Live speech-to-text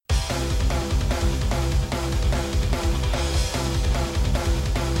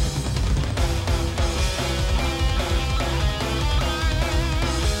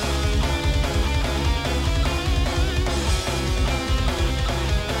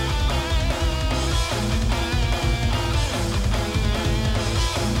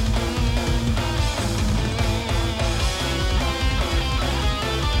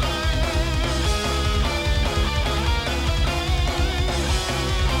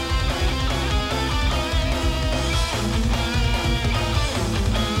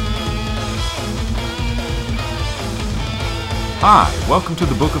Hi, welcome to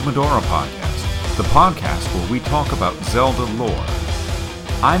the Book of Medora podcast, the podcast where we talk about Zelda lore.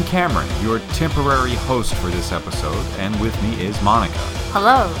 I'm Cameron, your temporary host for this episode, and with me is Monica.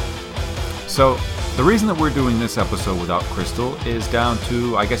 Hello. So, the reason that we're doing this episode without Crystal is down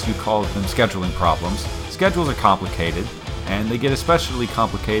to, I guess you'd call them scheduling problems. Schedules are complicated, and they get especially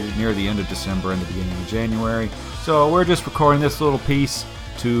complicated near the end of December and the beginning of January, so we're just recording this little piece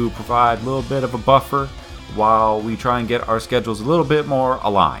to provide a little bit of a buffer while we try and get our schedules a little bit more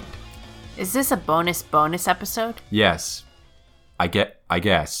aligned. Is this a bonus episode? Yes. I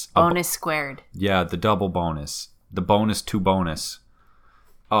guess. Bonus squared. Yeah, the double bonus. The bonus to bonus.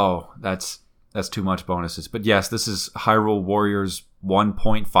 Oh, that's too much bonuses. But yes, this is Hyrule Warriors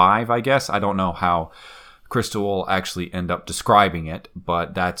 1.5, I guess. I don't know how Crystal will actually end up describing it,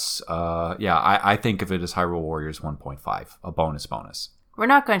 but that's, I think of it as Hyrule Warriors 1.5, a bonus. We're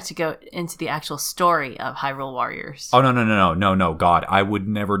not going to go into the actual story of Hyrule Warriors. Oh, no, God. I would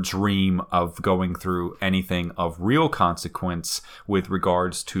never dream of going through anything of real consequence with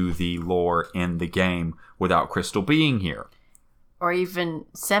regards to the lore in the game without Crystal being here. Or even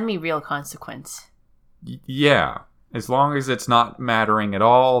semi-real consequence. Yeah. As long as it's not mattering at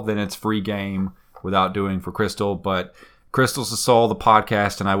all, then it's free game without doing for Crystal. But Crystal's the soul of the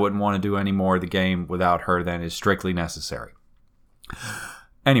podcast, and I wouldn't want to do any more of the game without her than is strictly necessary.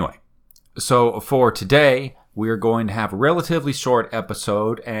 Anyway, so for today, we are going to have a relatively short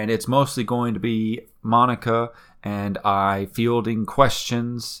episode, and it's mostly going to be Monica and I fielding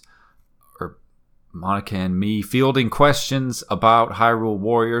questions, or Monica and me fielding questions about Hyrule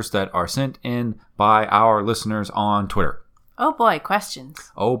Warriors that are sent in by our listeners on Twitter. Oh boy,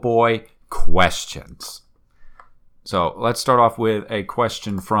 questions. Oh boy, questions. So let's start off with a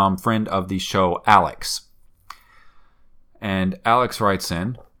question from friend of the show, Alex. And Alex writes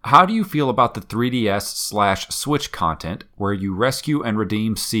in, how do you feel about the 3DS/Switch content where you rescue and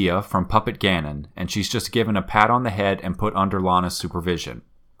redeem Sia from Puppet Ganon and she's just given a pat on the head and put under Lana's supervision?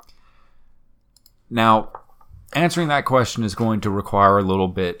 Now, answering that question is going to require a little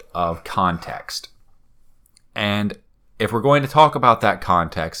bit of context. And if we're going to talk about that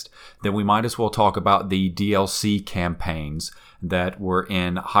context, then we might as well talk about the DLC campaigns that were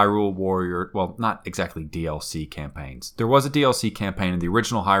in Hyrule Warrior. Well, not exactly DLC campaigns. There was a DLC campaign in the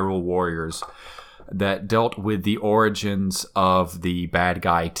original Hyrule Warriors that dealt with the origins of the bad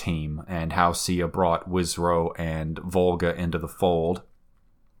guy team and how Sia brought Wizrow and Volga into the fold.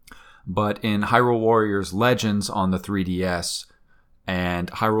 But in Hyrule Warriors Legends on the 3DS and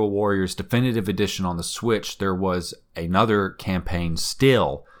Hyrule Warriors Definitive Edition on the Switch, there was another campaign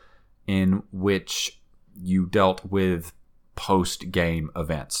still in which you dealt with post-game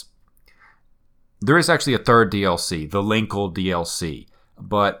events. There is actually a third DLC, the Linkle DLC,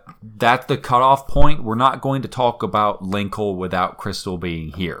 but that's the cutoff point. We're not going to talk about Linkle without Crystal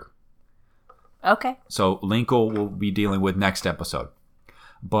being here. Okay. So Linkle we'll be dealing with next episode.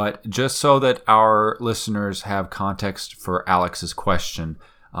 But just so that our listeners have context for Alex's question,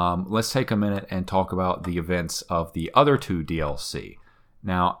 let's take a minute and talk about the events of the other two DLC.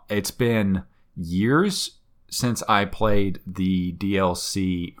 Now, it's been years since I played the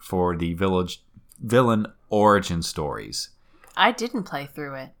DLC for the villain origin stories. I didn't play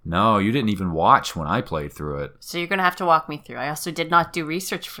through it. No, you didn't even watch when I played through it. So you're going to have to walk me through. I also did not do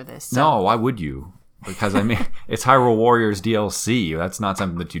research for this. So. No, why would you? Because, I mean, it's Hyrule Warriors DLC. That's not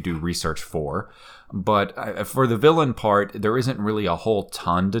something that you do research for. But for the villain part, there isn't really a whole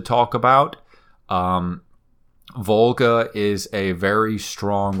ton to talk about. Volga is a very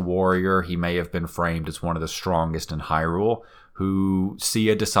strong warrior. He may have been framed as one of the strongest in Hyrule, who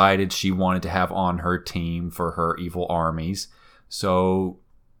Sia decided she wanted to have on her team for her evil armies. So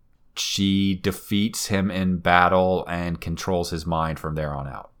she defeats him in battle and controls his mind from there on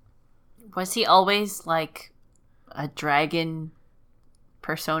out. Was he always like a dragon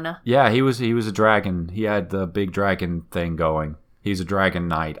persona? Yeah, he was a dragon. He had the big dragon thing going. He's a dragon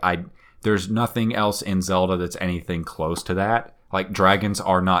knight. There's nothing else in Zelda that's anything close to that. Like, dragons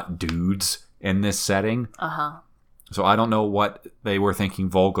are not dudes in this setting. Uh-huh. So I don't know what they were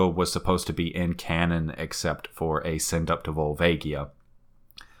thinking Volga was supposed to be in canon except for a send up to Volvagia.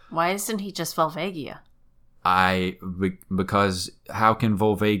 Why isn't he just Volvagia? Because how can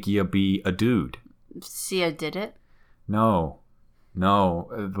Volvagia be a dude? Sia did it? No.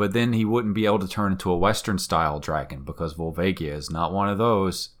 But then he wouldn't be able to turn into a Western-style dragon because Volvagia is not one of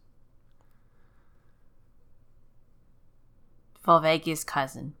those. Volvagia's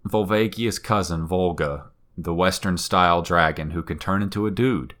cousin. Volvagia's cousin, Volga, the Western-style dragon who can turn into a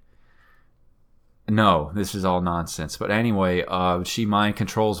dude. No, this is all nonsense. But anyway, she mind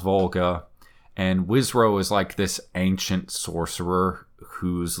controls Volga, And Wizrow is like this ancient sorcerer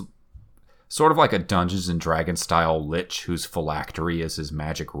who's sort of like a Dungeons and Dragons style lich whose phylactery is his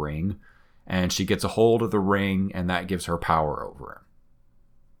magic ring. And she gets a hold of the ring, and that gives her power over him.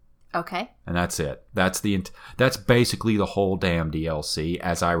 Okay. And that's it. That's basically the whole damn DLC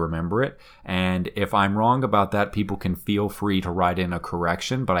as I remember it. And if I'm wrong about that, people can feel free to write in a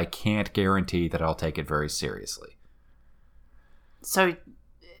correction, but I can't guarantee that I'll take it very seriously. So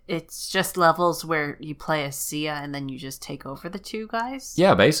it's just levels where you play as Sia and then you just take over the two guys?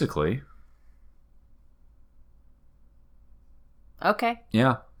 Yeah, basically. Okay.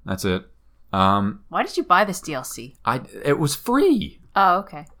 Yeah, that's it. Why did you buy this DLC? It was free. Oh,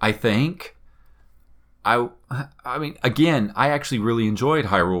 okay. I think. I mean, again, I actually really enjoyed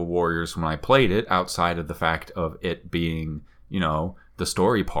Hyrule Warriors when I played it, outside of the fact of it being, the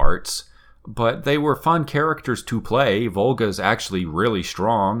story parts. But they were fun characters to play. Volga's actually really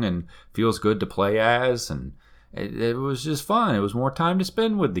strong and feels good to play as, and it was just fun. It was more time to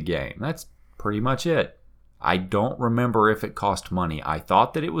spend with the game. That's pretty much it. I don't remember if it cost money. I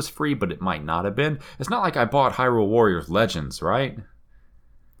thought that it was free, but it might not have been. It's not like I bought Hyrule Warriors Legends, right?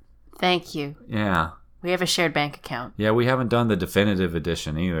 Thank you. Yeah. We have a shared bank account. Yeah, we haven't done the definitive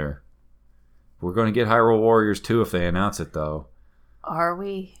edition either. We're going to get Hyrule Warriors 2 if they announce it, though. Are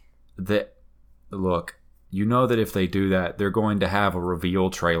we? Look, you know that if they do that, they're going to have a reveal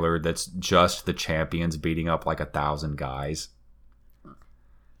trailer that's just the champions beating up like 1,000 guys.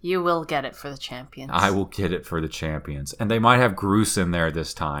 You will get it for the champions. I will get it for the champions. And they might have Groose in there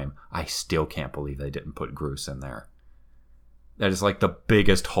this time. I still can't believe they didn't put Groose in there. That is like the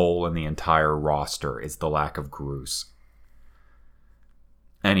biggest hole in the entire roster is the lack of Groose.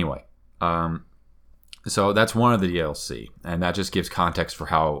 Anyway, so that's one of the DLC. And that just gives context for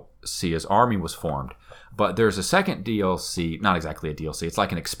how Sia's army was formed. But there's a second DLC, not exactly a DLC. It's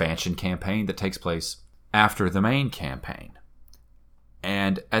like an expansion campaign that takes place after the main campaign.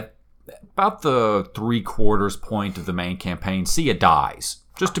 And at about the 3/4 point of the main campaign, Sia dies.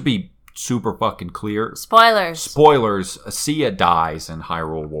 Just to be super fucking clear. Spoilers, Sia dies in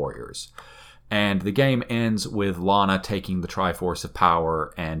Hyrule Warriors. And the game ends with Lana taking the Triforce of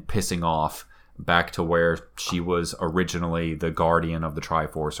Power and pissing off back to where she was originally the guardian of the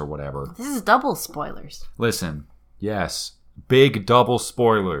Triforce or whatever. This is double spoilers. Listen, yes, big double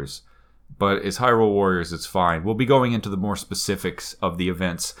spoilers. But it's Hyrule Warriors, it's fine. We'll be going into the more specifics of the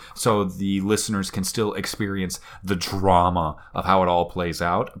events so the listeners can still experience the drama of how it all plays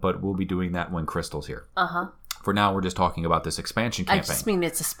out. But we'll be doing that when Crystal's here. Uh-huh. For now, we're just talking about this expansion campaign. I just mean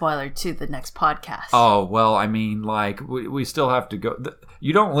it's a spoiler to the next podcast. Oh, well, I mean, like, we still have to go.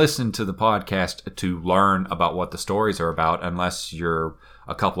 You don't listen to the podcast to learn about what the stories are about unless you're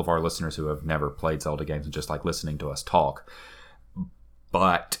a couple of our listeners who have never played Zelda games and just like listening to us talk.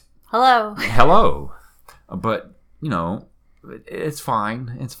 But... Hello. But, it's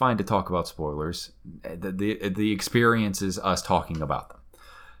fine. It's fine to talk about spoilers. The experience is us talking about them.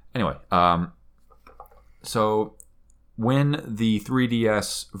 Anyway, so when the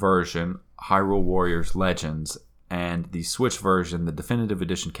 3DS version, Hyrule Warriors Legends, and the Switch version, the definitive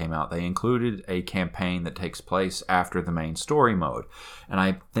edition, came out, they included a campaign that takes place after the main story mode. And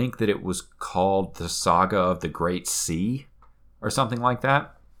I think that it was called the Saga of the Great Sea or something like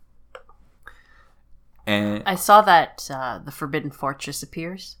that. And I saw that the Forbidden Fortress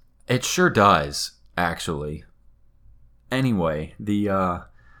appears. It sure does, actually. Anyway, the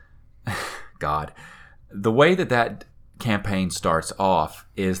way that campaign starts off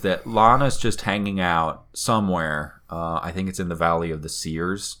is that Lana's just hanging out somewhere. I think it's in the Valley of the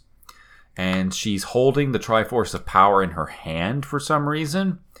Seers. And she's holding the Triforce of Power in her hand for some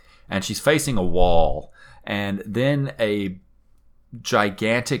reason. And she's facing a wall. And then a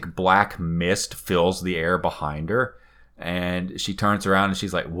gigantic black mist fills the air behind her, and she turns around and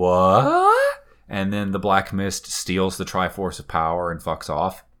she's like, what? And then the black mist steals the Triforce of Power and fucks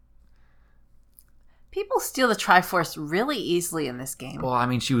off. People steal the Triforce really easily in this game. Well, I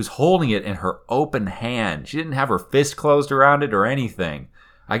mean, she was holding it in her open hand. She didn't have her fist closed around it or anything.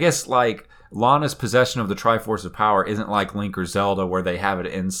 I guess, like, Lana's possession of the Triforce of Power isn't like Link or Zelda where they have it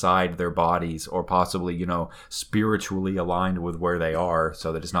inside their bodies or possibly, spiritually aligned with where they are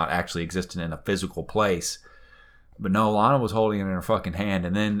so that it's not actually existing in a physical place. But no, Lana was holding it in her fucking hand,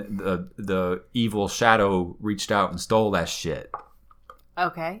 and then the evil shadow reached out and stole that shit.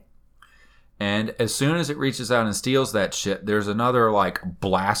 Okay. And as soon as it reaches out and steals that shit, there's another, like,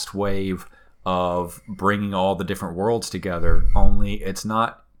 blast wave of bringing all the different worlds together, only it's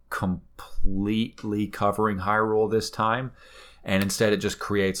not completely covering Hyrule this time, and instead it just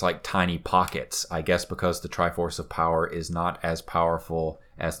creates like tiny pockets, I guess because the Triforce of Power is not as powerful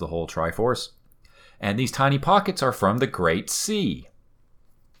as the whole Triforce. And these tiny pockets are from the Great Sea.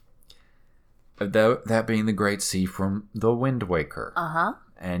 That being the Great Sea from the Wind Waker. Uh-huh.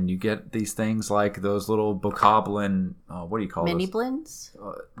 And you get these things like those little bokoblin, what do you call Mini those? blins?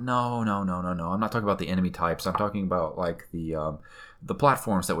 No. I'm not talking about the enemy types. I'm talking about like the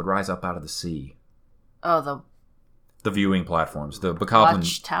platforms that would rise up out of the sea. Oh, the viewing platforms. The bokoblin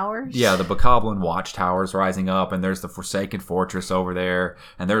watchtowers? Yeah, the bokoblin watchtowers rising up, and there's the Forsaken Fortress over there,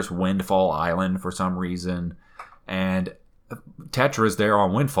 and there's Windfall Island for some reason. And Tetra's there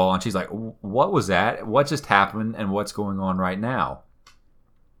on Windfall, and she's like, what was that? What just happened, and what's going on right now?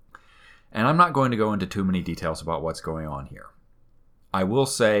 And I'm not going to go into too many details about what's going on here. I will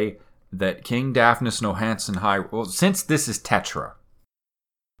say that King Daphnis No Hansen Hyrule, since this is Tetra,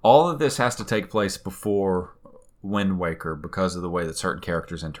 all of this has to take place before Wind Waker because of the way that certain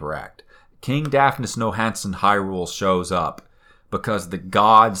characters interact. King Daphnis No Hansen Hyrule shows up because the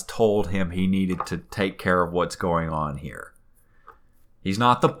gods told him he needed to take care of what's going on here. He's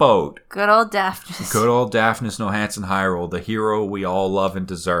not the boat. Good old Daphnis. Good old Daphnis No Hansen Hyrule, the hero we all love and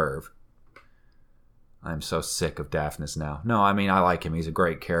deserve. I'm so sick of Daphnis now. No, I mean, I like him. He's a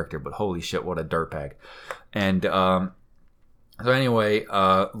great character, but holy shit, what a dirtbag. And so anyway,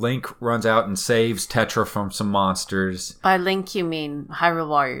 Link runs out and saves Tetra from some monsters. By Link, you mean Hyrule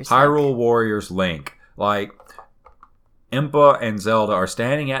Warriors. Hyrule Warriors Link. Like, Impa and Zelda are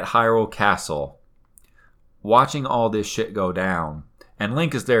standing at Hyrule Castle, watching all this shit go down. And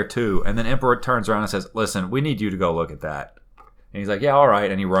Link is there too. And then Emperor turns around and says, listen, we need you to go look at that. And he's like, yeah, all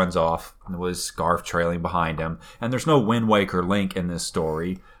right. And he runs off with his scarf trailing behind him. And there's no Wind Waker Link in this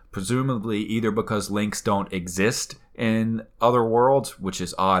story. Presumably either because Links don't exist in other worlds, which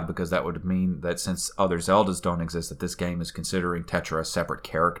is odd because that would mean that since other Zeldas don't exist, that this game is considering Tetra a separate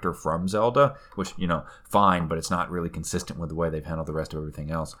character from Zelda, which, you know, fine, but it's not really consistent with the way they've handled the rest of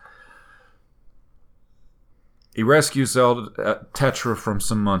everything else. He rescues Tetra from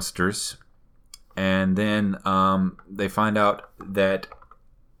some monsters. And then they find out that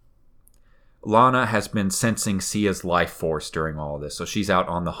Lana has been sensing Sia's life force during all of this. So she's out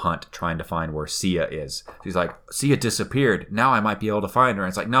on the hunt trying to find where Sia is. She's like, Sia disappeared. Now I might be able to find her. And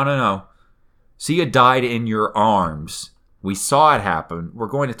it's like, no. Sia died in your arms. We saw it happen. We're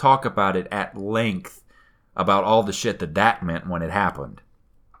going to talk about it at length about all the shit that meant when it happened.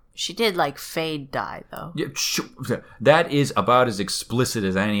 She did, like, fade die, though. Yeah, that is about as explicit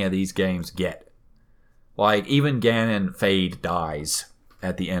as any of these games get. Like, even Ganon Fade dies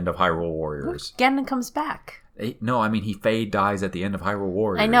at the end of Hyrule Warriors. Ganon comes back. No, I mean, he Fade dies at the end of Hyrule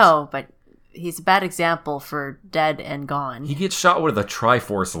Warriors. I know, but he's a bad example for dead and gone. He gets shot with a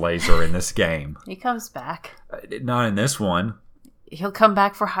Triforce laser in this game. He comes back. Not in this one. He'll come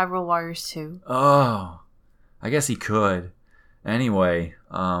back for Hyrule Warriors 2. Oh, I guess he could. Anyway,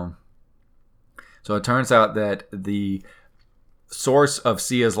 so it turns out that the source of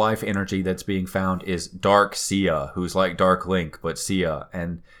Sia's life energy that's being found is Dark Sia, who's like Dark Link, but Sia.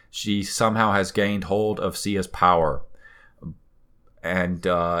 And she somehow has gained hold of Sia's power. And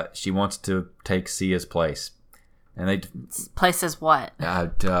she wants to take Sia's place. And they place as what?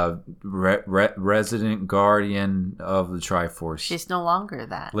 Resident Guardian of the Triforce. She's no longer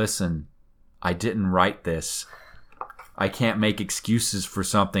that. Listen, I didn't write this. I can't make excuses for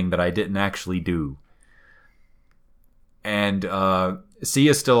something that I didn't actually do. And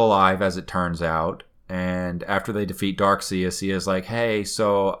Sia's still alive, as it turns out. And after they defeat Dark Sia, Sia's like, hey,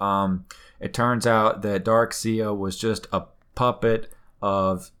 so it turns out that Dark Sia was just a puppet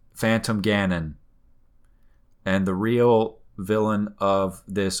of Phantom Ganon. And the real villain of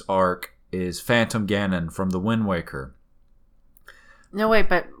this arc is Phantom Ganon from the Wind Waker. No, wait,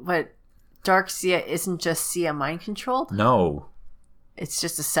 but Dark Sia isn't just Sia mind controlled? No. It's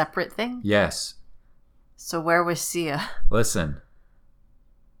just a separate thing? Yes. So where was Sia? Listen,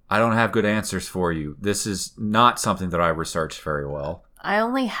 I don't have good answers for you. This is not something that I researched very well. I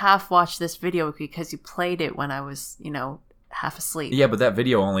only half watched this video because you played it when I was, half asleep. Yeah, but that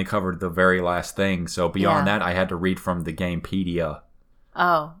video only covered the very last thing. So beyond that, I had to read from the Gamepedia.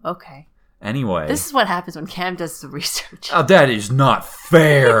 Oh, okay. Anyway. This is what happens when Cam does the research. Oh, that is not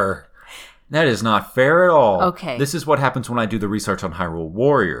fair. That is not fair at all. Okay. This is what happens when I do the research on Hyrule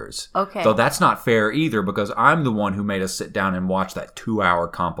Warriors. Okay. Though that's not fair either because I'm the one who made us sit down and watch that 2-hour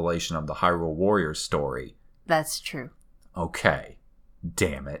compilation of the Hyrule Warriors story. That's true. Okay.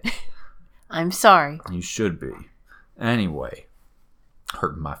 Damn it. I'm sorry. You should be. Anyway.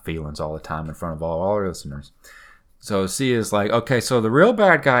 Hurting my feelings all the time in front of all our listeners. So Sia's like, okay, so the real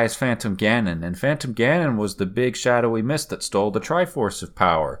bad guy is Phantom Ganon, and Phantom Ganon was the big shadowy mist that stole the Triforce of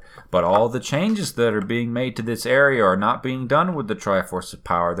Power. But all the changes that are being made to this area are not being done with the Triforce of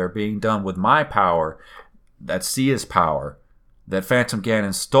Power. They're being done with my power. That's Sia's power. That Phantom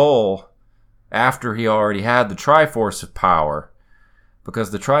Ganon stole after he already had the Triforce of Power.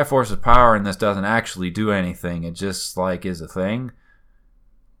 Because the Triforce of Power in this doesn't actually do anything. It just, like, is a thing.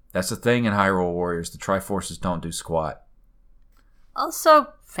 That's the thing in Hyrule Warriors. The Triforces don't do squat.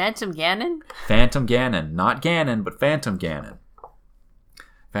 Also, Phantom Ganon? Phantom Ganon. Not Ganon, but Phantom Ganon.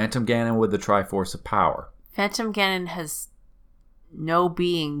 Phantom Ganon with the Triforce of Power. Phantom Ganon has no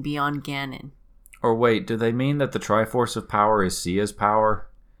being beyond Ganon. Or wait, do they mean that the Triforce of Power is Sia's power?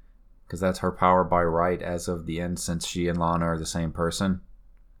 Because that's her power by right as of the end, since she and Lana are the same person?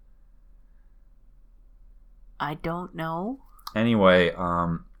 I don't know. Anyway,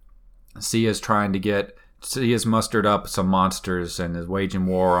 Sia's mustered up some monsters and is waging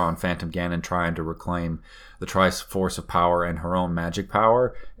war on Phantom Ganon, trying to reclaim the Triforce of Power and her own magic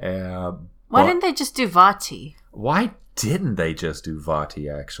power. Why didn't they just do Vati? Why didn't they just do Vati,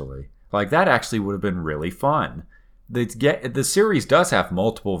 actually? Like, that actually would have been really fun. The series does have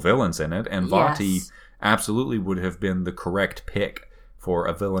multiple villains in it, and Vati absolutely would have been the correct pick for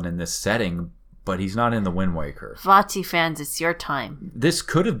a villain in this setting, but he's not in the Wind Waker. Vati fans, it's your time. This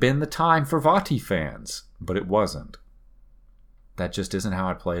could have been the time for Vati fans, but it wasn't. That just isn't how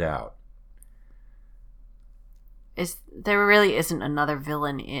it played out. There really isn't another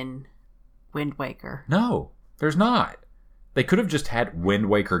villain in Wind Waker. No, there's not. They could have just had Wind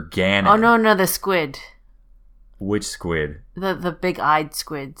Waker Ganon. Oh, no, the squid. Which squid? The big-eyed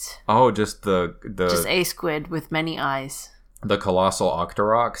squids. Oh, just Just a squid with many eyes. The Colossal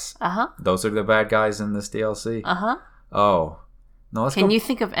Octoroks? Uh-huh. Those are the bad guys in this DLC? Uh-huh. Oh. No, Can you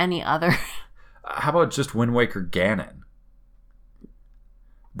think of any other? How about just Wind Waker Ganon?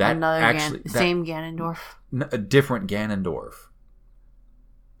 Same Ganondorf? A different Ganondorf.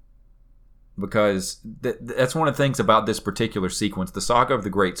 Because that's one of the things about this particular sequence. The Saga of the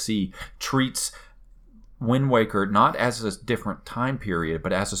Great Sea treats Wind Waker not as a different time period,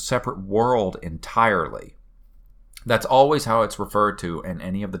 but as a separate world entirely. That's always how it's referred to in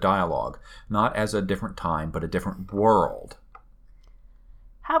any of the dialogue. Not as a different time, but a different world.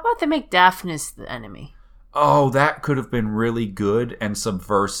 How about they make Daphnis the enemy? Oh, that could have been really good and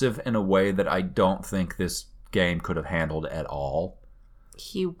subversive in a way that I don't think this game could have handled at all.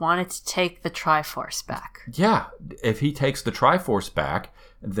 He wanted to take the Triforce back. Yeah, if he takes the Triforce back,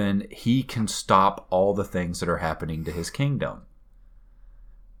 then he can stop all the things that are happening to his kingdom.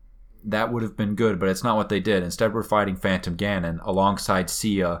 That would have been good, but it's not what they did. Instead, we're fighting Phantom Ganon alongside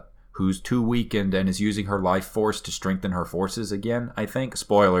Sia, who's too weakened and is using her life force to strengthen her forces again, I think.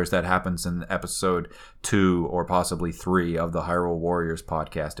 Spoilers, that happens in episode 2 or possibly 3 of the Hyrule Warriors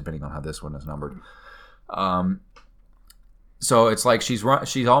podcast, depending on how this one is numbered. So it's like she's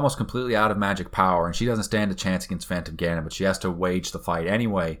almost completely out of magic power, and she doesn't stand a chance against Phantom Ganon, but she has to wage the fight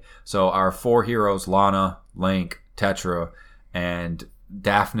anyway. So our 4 heroes, Lana, Link, Tetra, and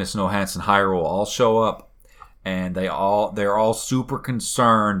Daphnis No Hansen Hyrule, all show up, and they're all super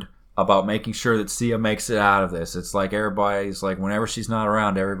concerned about making sure that Sia makes it out of this. It's like everybody's like, whenever she's not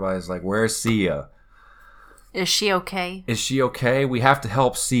around, everybody's like, where's Sia? Is she okay? Is she okay? We have to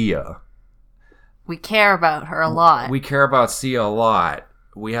help Sia. We care about her a lot. We care about Sia a lot.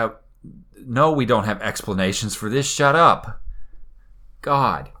 We don't have explanations for this. Shut up.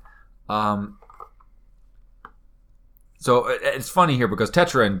 God. So it's funny here because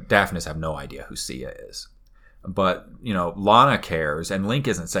Tetra and Daphnis have no idea who Sia is. But, Lana cares, and Link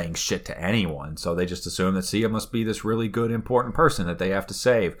isn't saying shit to anyone, so they just assume that Sia must be this really good, important person that they have to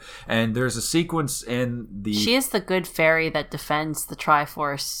save. And there's a sequence in the... She is the good fairy that defends the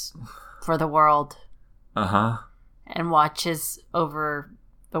Triforce for the world. Uh-huh. And watches over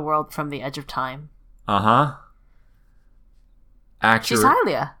the world from the edge of time. Uh-huh. Accurate. She's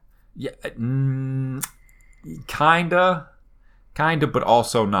Hylia. Yeah, kinda, but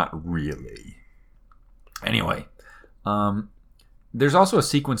also not really. Anyway, there's also a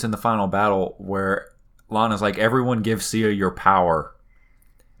sequence in the final battle where Lana's like, everyone give Sia your power.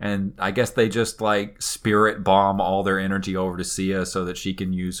 And I guess they just like spirit bomb all their energy over to Sia so that she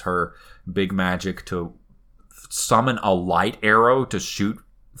can use her big magic to summon a light arrow to shoot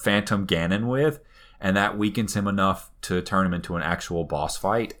Phantom Ganon with. And that weakens him enough to turn him into an actual boss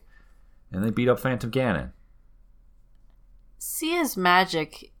fight. And they beat up Phantom Ganon. Sia's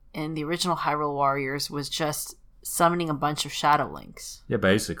magic in the original Hyrule Warriors was just summoning a bunch of Shadow Links. Yeah,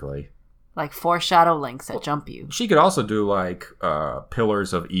 basically. Like 4 Shadow Links that jump you. She could also do like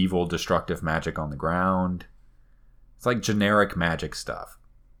pillars of evil, destructive magic on the ground. It's like generic magic stuff.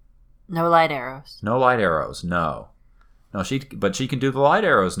 No light arrows. No light arrows, no. No, but she can do the light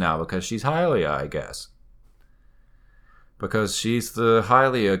arrows now because she's Hylia, I guess. Because she's the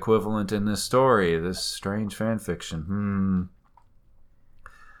Hylia equivalent in this story, this strange fanfiction.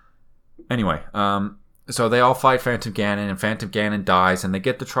 Anyway, so they all fight Phantom Ganon, and Phantom Ganon dies, and they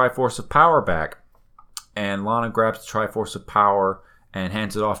get the Triforce of Power back. And Lana grabs the Triforce of Power and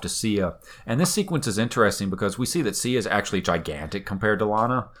hands it off to Sia. And this sequence is interesting because we see that Sia is actually gigantic compared to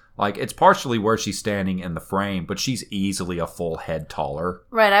Lana. Like, it's partially where she's standing in the frame, but she's easily a full head taller.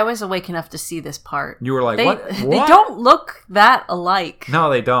 Right, I was awake enough to see this part. You were like, what? They don't look that alike. No,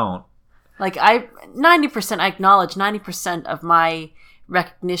 they don't. Like, I acknowledge 90% of my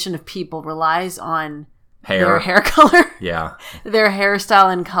recognition of people relies on their hair color. Yeah. Their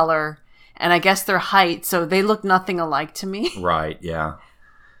hairstyle and color. And I guess their height, so they look nothing alike to me. Right, yeah.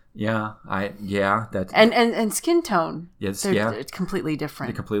 That's and skin tone. Yes, it's completely different.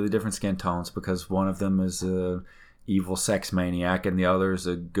 They're completely different skin tones because one of them is a evil sex maniac and the other is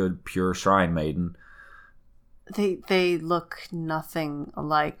a good pure shrine maiden. They look nothing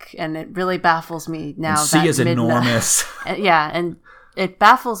alike, and it really baffles me now. And Sia's enormous. Yeah, and it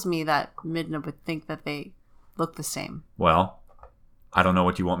baffles me that Midna would think that they look the same. Well, I don't know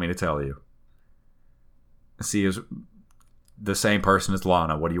what you want me to tell you. Sia's the same person as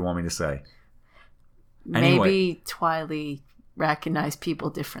Lana. What do you want me to say? Maybe Twily recognize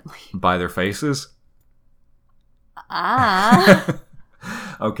people differently. By their faces?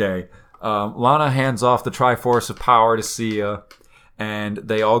 Okay. Lana hands off the Triforce of Power to Sia, and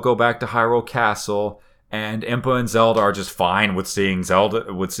they all go back to Hyrule Castle, and Impa and Zelda are just fine with seeing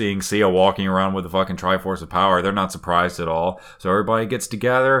Sia walking around with the fucking Triforce of Power. They're not surprised at all. So everybody gets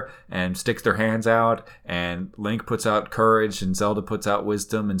together and sticks their hands out, and Link puts out courage, and Zelda puts out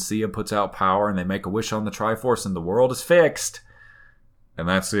wisdom, and Sia puts out power, and they make a wish on the Triforce, and the world is fixed. And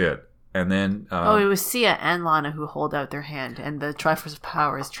that's it. And then... it was Sia and Lana who hold out their hand, and the Triforce of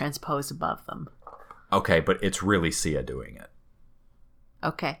Power is transposed above them. Okay, but it's really Sia doing it.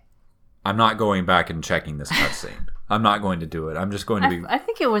 Okay. I'm not going back and checking this cutscene. I'm not going to do it. I'm just going to be... I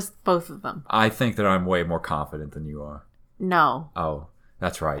think it was both of them. I think that I'm way more confident than you are. No. Oh,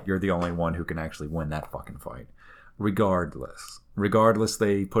 that's right. You're the only one who can actually win that fucking fight. Regardless,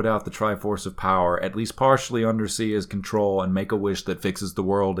 they put out the Triforce of Power, at least partially under Sia's control, and make a wish that fixes the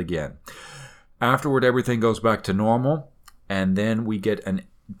world again. Afterward, everything goes back to normal, and then we get an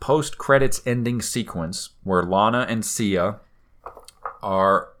post-credits ending sequence where Lana and Sia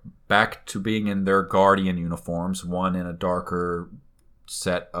are back to being in their Guardian uniforms, one in a darker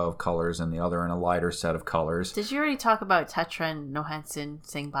set of colors and the other in a lighter set of colors. Did you already talk about Tetra and Nohansen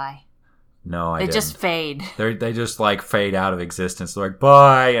saying bye? No, I didn't. They just fade. They just like fade out of existence. They're like,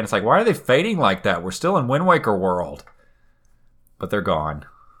 bye. And it's like, why are they fading like that? We're still in Wind Waker world. But they're gone.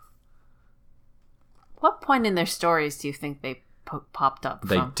 What point in their stories do you think they popped up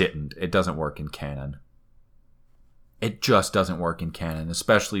They from? didn't. It doesn't work in canon. It just doesn't work in canon,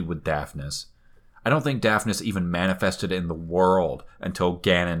 especially with Daphnis. I don't think Daphnis even manifested in the world until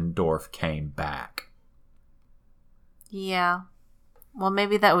Ganondorf came back. Yeah. Well,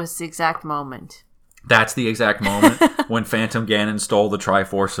 maybe that was the exact moment. That's the exact moment when Phantom Ganon stole the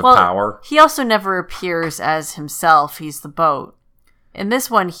Triforce of Power. He also never appears as himself. He's the boat. In this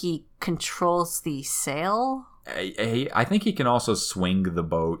one, he controls the sail. I think he can also swing the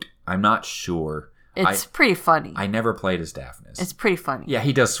boat. I'm not sure. It's pretty funny. I never played as Daphnis. It's pretty funny. Yeah,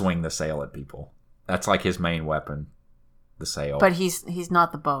 he does swing the sail at people. That's like his main weapon, the sail. But he's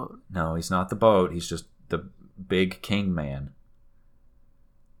not the boat. No, he's not the boat. He's just the big king man.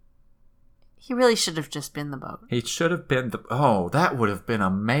 He really should have just been the boat. He should have been the... Oh, that would have been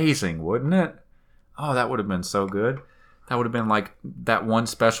amazing, wouldn't it? Oh, that would have been so good. That would have been like that one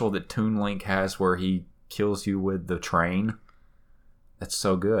special that Toon Link has where he kills you with the train. That's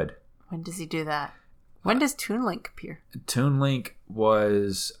so good. When does he do that? When does Toon Link appear? Toon Link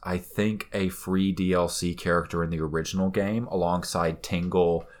was, I think, a free DLC character in the original game alongside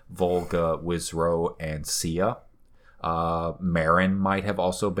Tingle, Volga, Wizro, and Sia. Marin might have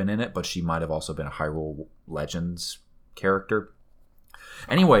also been in it, but she might have also been a Hyrule Legends character.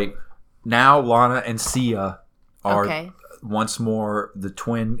 Anyway, now Lana and Sia are once more the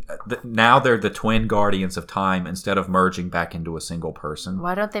twin. Now they're the twin guardians of time instead of merging back into a single person.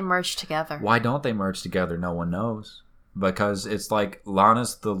 Why don't they merge together? Why don't they merge together? No one knows. Because it's like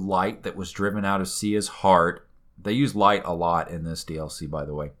Lana's the light that was driven out of Sia's heart. They use light a lot in this DLC, by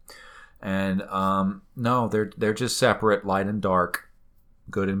the way. And no, they're just separate, light and dark,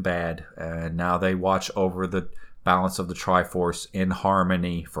 good and bad. And now they watch over the balance of the Triforce in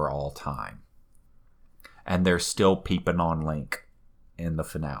harmony for all time. and they're still peeping on Link in the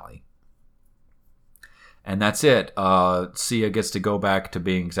finale. And that's it. Sia gets to go back to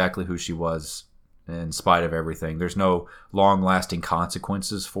being exactly who she was in spite of everything. There's no long-lasting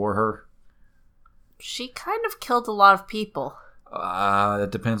consequences for her. She kind of killed a lot of people.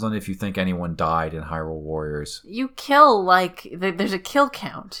 It depends on if you think anyone died in Hyrule Warriors. You kill, there's a kill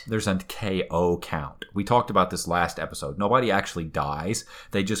count. There's a KO count. We talked about this last episode. Nobody actually dies.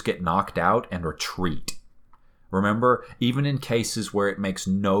 They just get knocked out and retreat. Remember, even in cases where it makes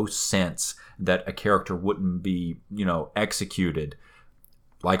no sense that a character wouldn't be, executed,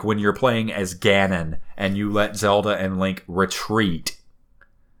 like when you're playing as Ganon and you let Zelda and Link retreat.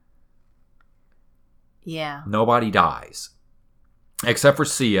 Yeah. Nobody dies. Except for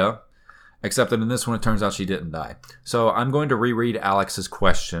Sia. Except that in this one, it turns out she didn't die. So I'm going to reread Alex's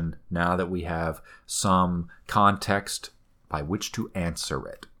question now that we have some context by which to answer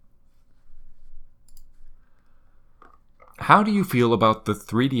it. How do you feel about the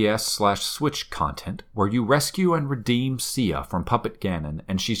 3DS/Switch content where you rescue and redeem Sia from Puppet Ganon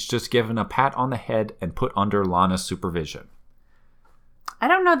and she's just given a pat on the head and put under Lana's supervision? I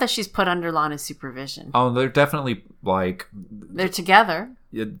don't know that she's put under Lana's supervision. Oh, they're definitely, They're together.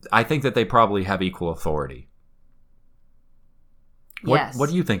 I think that they probably have equal authority. Yes. What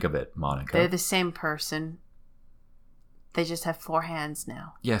do you think of it, Monica? They're the same person. They just have 4 hands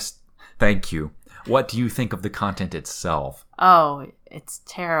now. Yes, thank you. What do you think of the content itself? Oh, it's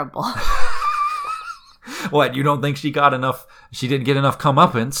terrible. What, you don't think she didn't get enough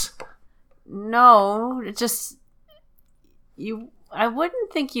comeuppance? No, it just... I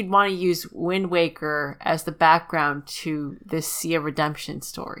wouldn't think you'd want to use Wind Waker as the background to this Sia redemption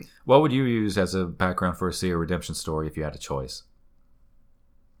story. What would you use as a background for a Sia redemption story if you had a choice?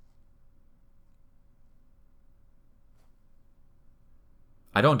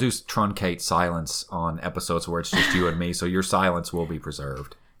 I don't do truncate silence on episodes where it's just you and me, so your silence will be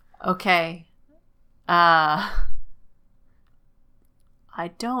preserved. Okay. I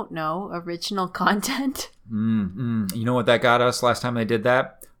don't know. Original content? You know what that got us last time they did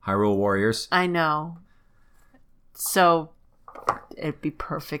that? Hyrule Warriors. I know. So, it'd be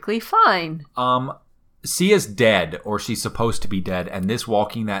perfectly fine. Sia's dead, or she's supposed to be dead, and this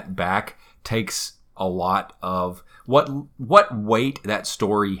walking that back takes a lot of... What weight that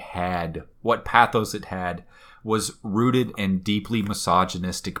story had, what pathos it had, was rooted in deeply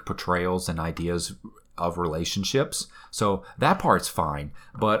misogynistic portrayals and ideas of relationships. So that part's fine.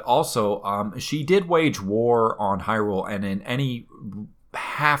 But also, she did wage war on Hyrule, and in any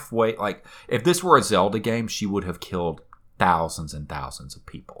halfway... if this were a Zelda game, she would have killed thousands and thousands of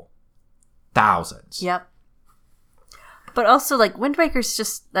people. Thousands. Yep. But also, Wind Waker's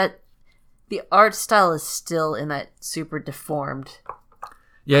just that... The art style is still in that super deformed,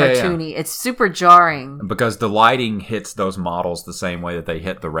 cartoony. Yeah. It's super jarring. Because the lighting hits those models the same way that they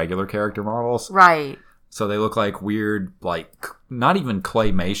hit the regular character models. Right. So they look like weird, not even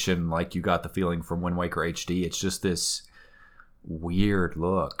claymation like you got the feeling from Wind Waker HD. It's just this weird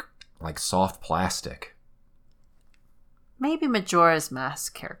look, like soft plastic. Maybe Majora's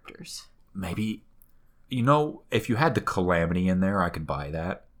Mask characters. Maybe, if you had the Calamity in there, I could buy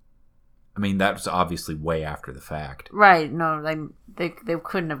that. I mean, that was obviously way after the fact. Right. No, they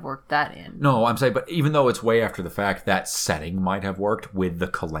couldn't have worked that in. No, I'm saying, but even though it's way after the fact, that setting might have worked with the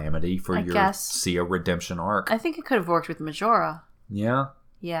Calamity for your Sia redemption arc. I think it could have worked with Majora. Yeah?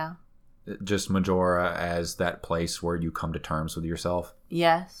 Yeah. Just Majora as that place where you come to terms with yourself?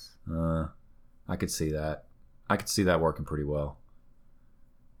 Yes. I could see that. I could see that working pretty well.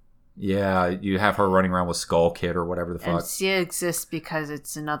 Yeah, you have her running around with Skull Kid or whatever the fuck. And Sia exists because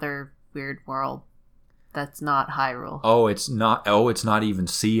it's another... weird world that's not Hyrule. It's not even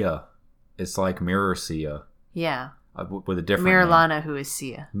Sia. It's like Mirror Sia. Yeah. With a different Mirror name. Lana, who is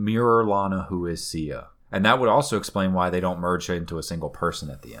Sia. Mirror Lana, who is Sia. And that would also explain why they don't merge into a single person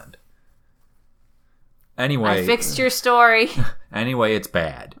at the end. Anyway. I fixed your story. Anyway, it's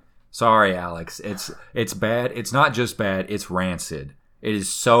bad. Sorry, Alex. It's bad. It's not just bad. It's rancid. It is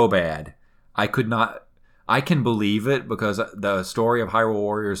so bad. I can believe it because the story of Hyrule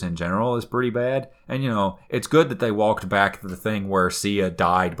Warriors in general is pretty bad. And, it's good that they walked back the thing where Sia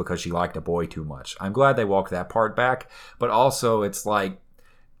died because she liked a boy too much. I'm glad they walked that part back. But also, it's like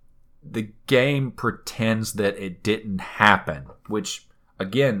the game pretends that it didn't happen, which,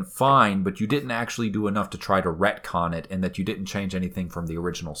 again, fine, but you didn't actually do enough to try to retcon it and that you didn't change anything from the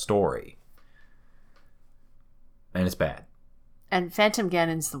original story. And it's bad. And Phantom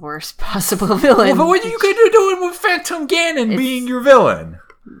Ganon's the worst possible villain. Well, what are you going to do with Phantom Ganon being your villain?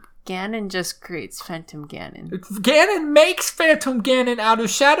 Ganon just creates Phantom Ganon. Ganon makes Phantom Ganon out of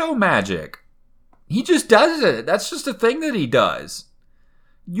shadow magic. He just does it. That's just a thing that he does.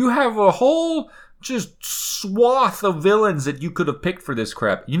 You have a whole just swath of villains that you could have picked for this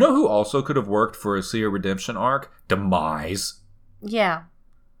crap. You know who also could have worked for a Sia redemption arc? Demise. Yeah.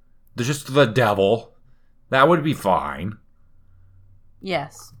 Just the devil. That would be fine.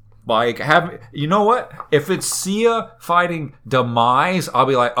 Yes. Like, you know what? If it's Sia fighting Demise, I'll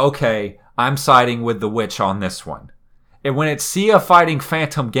be like, okay, I'm siding with the witch on this one. And when it's Sia fighting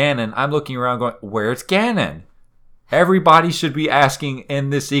Phantom Ganon, I'm looking around going, where's Ganon? Everybody should be asking in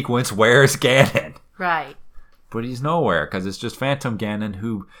this sequence, where's Ganon? Right. But he's nowhere, because it's just Phantom Ganon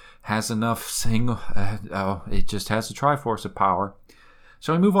who has enough it just has the Triforce of power.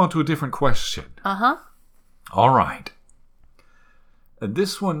 So we move on to a different question. Uh-huh. All right.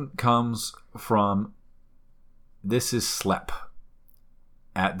 This one comes from This Is Slep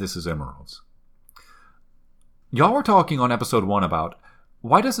at This Is Emeralds. Y'all were talking on episode 1 about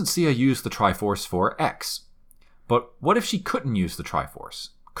why doesn't Sia use the Triforce for X? But what if she couldn't use the Triforce?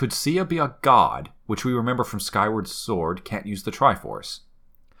 Could Sia be a god, which we remember from Skyward Sword can't use the Triforce?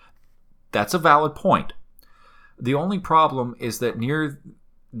 That's a valid point. The only problem is that near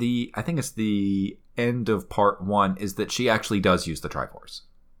I think it's the end of part 1, is that she actually does use the Triforce.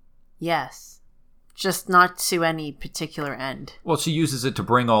 Yes. Just not to any particular end. Well, she uses it to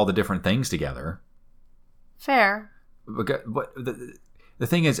bring all the different things together. Fair. But the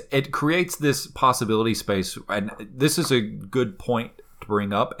thing is, it creates this possibility space, and this is a good point to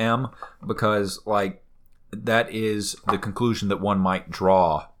bring up, Em, because, like, that is the conclusion that one might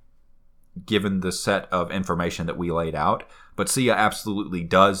draw given the set of information that we laid out. But Sia absolutely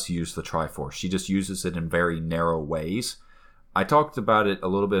does use the Triforce. She just uses it in very narrow ways. I talked about it a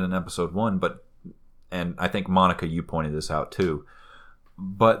little bit in episode 1, and I think, Monica, you pointed this out too.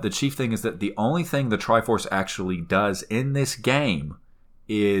 But the chief thing is that the only thing the Triforce actually does in this game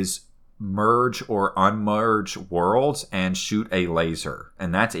is merge or unmerge worlds and shoot a laser.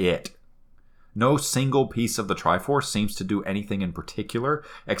 And that's it. No single piece of the Triforce seems to do anything in particular,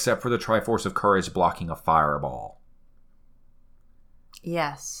 except for the Triforce of Courage blocking a fireball.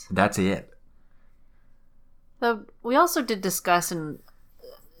 Yes. That's it. Though we also did discuss in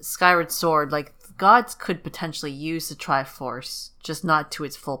Skyward Sword, like, gods could potentially use the Triforce, just not to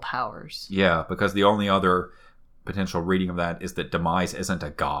its full powers. Yeah, because the only other potential reading of that is that Demise isn't a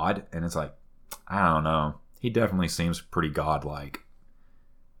god, and it's like, I don't know. He definitely seems pretty godlike.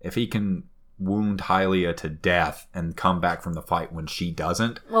 If he can wound Hylia to death and come back from the fight when she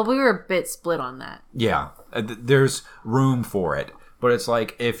doesn't. Well, we were a bit split on that. Yeah, there's room for it. But it's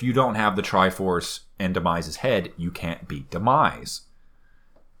like, if you don't have the Triforce in Demise's head, you can't beat Demise.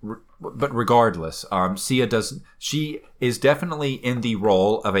 But regardless, Sia she is definitely in the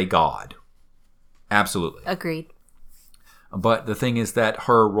role of a god. Absolutely. Agreed. But the thing is that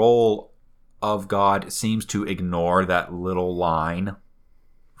her role of god seems to ignore that little line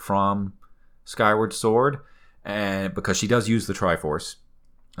from Skyward Sword, and because she does use the Triforce.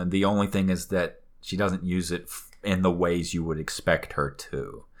 And the only thing is that she doesn't use it in the ways you would expect her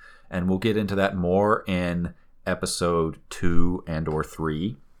to. And we'll get into that more in episode 2 and or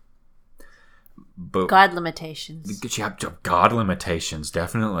 3. But God limitations. Yeah, God limitations,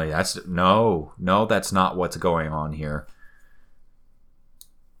 definitely. That's that's not what's going on here.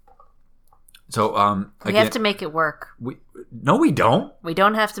 So we have to make it work. No, we don't. We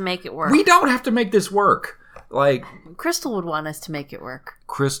don't have to make it work. We don't have to make this work. Like, Crystal would want us to make it work.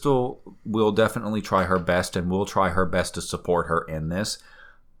 Crystal will definitely try her best, and we'll try her best to support her in this.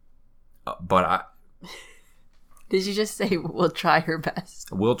 But Did you just say we'll try her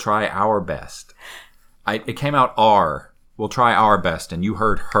best? We'll try our best. It came out R. We'll try our best, and you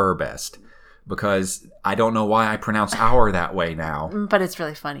heard her best. Because I don't know why I pronounce our that way now. But it's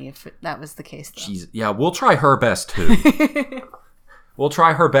really funny if that was the case, though. Yeah, we'll try her best, too. We'll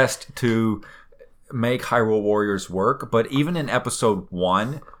try her best to make Hyrule Warriors work. But even in episode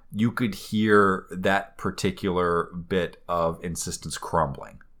 1, you could hear that particular bit of insistence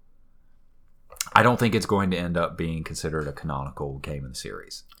crumbling. I don't think it's going to end up being considered a canonical game in the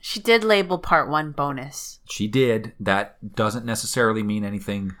series. She did label part 1 bonus. She did. That doesn't necessarily mean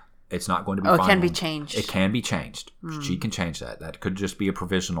anything. It's not going to be final. It can be changed. It can be changed. She can change that. That could just be a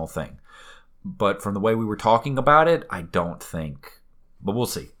provisional thing. But from the way we were talking about it, I don't think. But we'll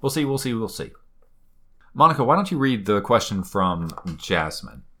see. We'll see. Monica, why don't you read the question from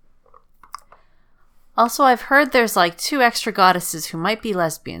Jasmine? Also, I've heard there's like 2 extra goddesses who might be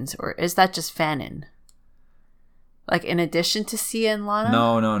lesbians, or is that just fanon? Like, in addition to Sia and Lana?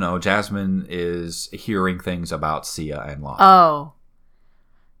 No. Jasmine is hearing things about Sia and Lana. Oh.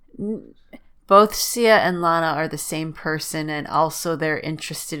 both Sia and Lana are the same person, and also they're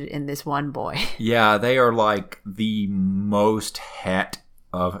interested in this one boy. Yeah, they are like the most het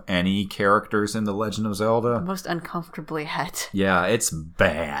of any characters in The Legend of Zelda. Most uncomfortably het. Yeah, it's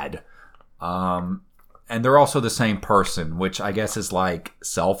bad. And they're also the same person, which I guess is like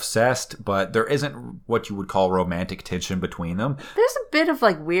self-cessed, but there isn't what you would call romantic tension between them. There's a bit of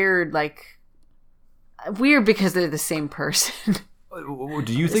like weird because they're the same person.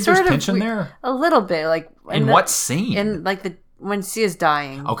 Do you think there's tension there? A little bit, like in what scene? In like when Sia's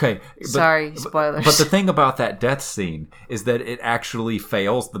dying. Okay, sorry, spoilers. But the thing about that death scene is that it actually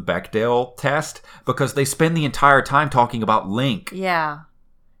fails the Bechdel test because they spend the entire time talking about Link. Yeah.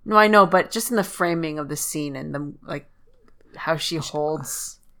 No, I know, but just in the framing of the scene and the like, how she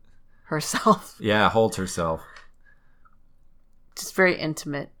holds herself. Yeah, holds herself. Just very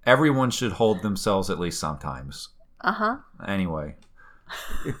intimate. Everyone should hold themselves at least sometimes. Uh-huh. Anyway.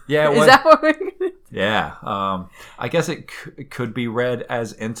 Yeah. Is that what we're going to do? Yeah. I guess it could be read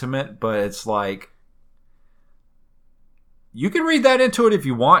as intimate, but it's like, you can read that into it if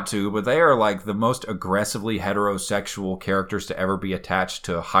you want to, but they are like the most aggressively heterosexual characters to ever be attached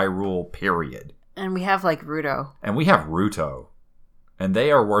to Hyrule, period. And we have like Ruto. And we have Ruto. And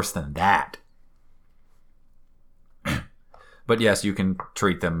they are worse than that. But yes, you can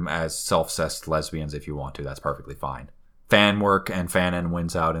treat them as self-cessed lesbians if you want to. That's perfectly fine. Fan work and fanon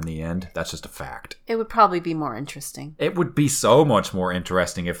wins out in the end. That's just a fact. It would probably be more interesting. It would be so much more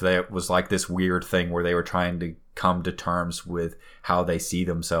interesting if there was like this weird thing where they were trying to come to terms with how they see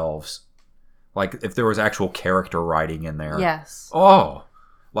themselves. Like if there was actual character writing in there. Yes. Oh,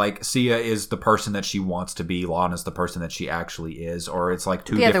 like Sia is the person that she wants to be. Lana's the person that she actually is. Or it's like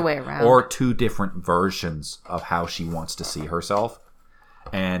the other way around. Or two different versions of how she wants to see herself.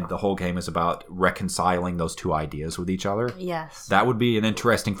 And the whole game is about reconciling those two ideas with each other. Yes. That would be an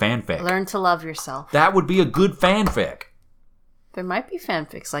interesting fanfic. Learn to love yourself. That would be a good fanfic. There might be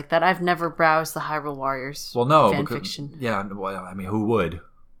fanfics like that. I've never browsed the Hyrule Warriors fanfiction. Yeah, well, I mean, who would?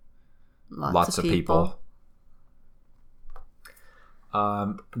 Lots of people.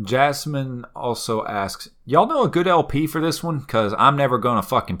 Jasmine also asks, y'all know a good LP for this one? Because I'm never going to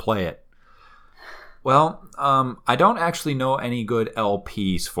fucking play it. Well, I don't actually know any good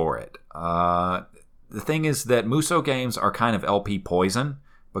LPs for it. The thing is that Muso games are kind of LP poison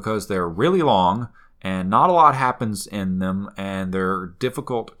because they're really long and not a lot happens in them and they're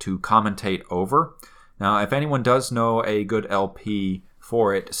difficult to commentate over. Now, if anyone does know a good LP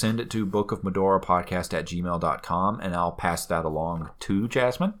for it, send it to bookofmedorapodcast@gmail.com and I'll pass that along to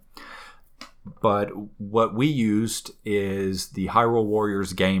Jasmine. But what we used is the Hyrule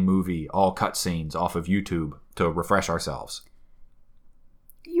Warriors game movie, all cutscenes off of YouTube to refresh ourselves.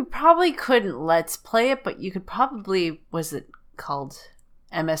 You probably couldn't Let's Play it, but you could probably, was it called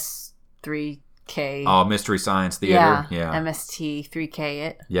MS3K? Oh, Mystery Science Theater. Yeah. MST3K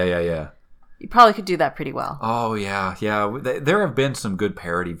it. Yeah. You probably could do that pretty well. Oh, yeah. There have been some good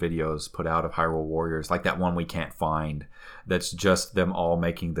parody videos put out of Hyrule Warriors, like that one we can't find. That's just them all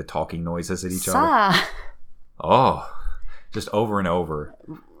making the talking noises at each other. Oh, just over and over.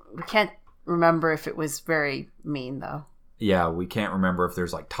 We can't remember if it was very mean, though. Yeah, we can't remember if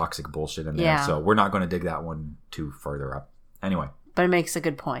there's like toxic bullshit in there, so we're not going to dig that one too further up. Anyway. But it makes a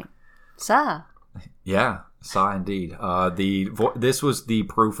good point. Sa. Yeah, Sa indeed. This was the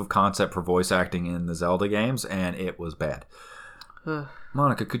proof of concept for voice acting in the Zelda games, and it was bad.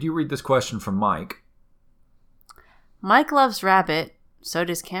 Monica, could you read this question from Mike? Mike loves rabbit. So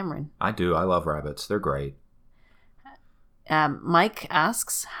does Cameron. I do. I love rabbits. They're great. Mike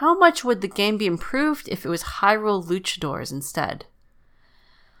asks, how much would the game be improved if it was Hyrule Luchadors instead?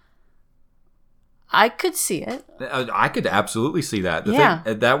 I could see it. I could absolutely see that.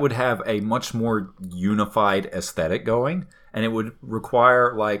 That would have a much more unified aesthetic going, and it would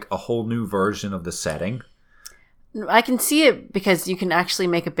require like a whole new version of the setting. I can see it because you can actually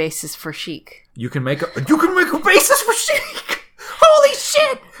make a basis for Sheik. You can make a basis for Sheik. Holy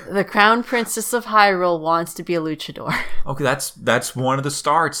shit! The Crown Princess of Hyrule wants to be a luchador. Okay, that's one of the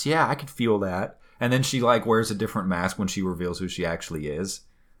starts. Yeah, I could feel that. And then she like wears a different mask when she reveals who she actually is.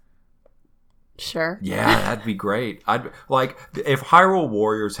 Sure. Yeah, that'd be great. I'd like if Hyrule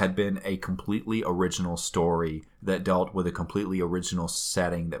Warriors had been a completely original story that dealt with a completely original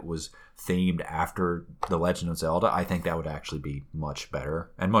setting that was themed after The Legend of Zelda. I think that would actually be much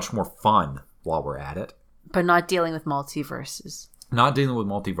better and much more fun while we're at it. But not dealing with multiverses. Not dealing with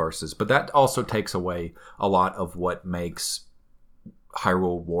multiverses, but that also takes away a lot of what makes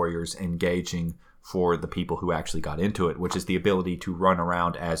Hyrule Warriors engaging for the people who actually got into it, which is the ability to run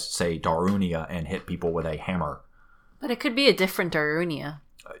around as, say, Darunia and hit people with a hammer. But it could be a different Darunia.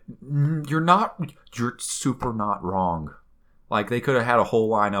 You're super not wrong. Like, they could have had a whole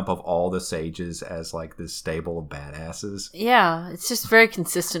lineup of all the sages as, like, this stable of badasses. Yeah, it's just very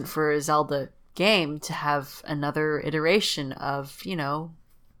consistent for a Zelda game to have another iteration of,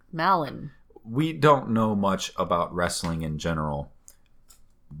 Malon. We don't know much about wrestling in general,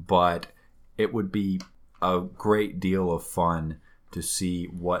 but it would be a great deal of fun to see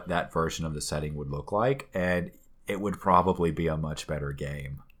what that version of the setting would look like, and it would probably be a much better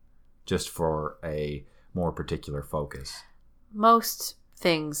game, just for a more particular focus. Most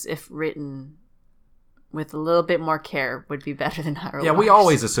things, if written with a little bit more care, would be better than Hyrule Yeah, Warriors. we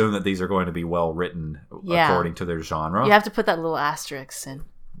always assume that these are going to be well written according to their genre. You have to put that little asterisk in.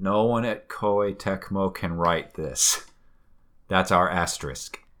 No one at Koei Tecmo can write this. That's our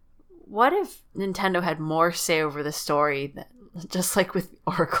asterisk. What if Nintendo had more say over the story, just like with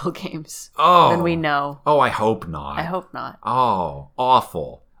Oracle games, than we know? Oh, I hope not. I hope not. Oh,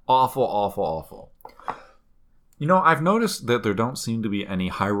 awful. Awful, awful, awful. I've noticed that there don't seem to be any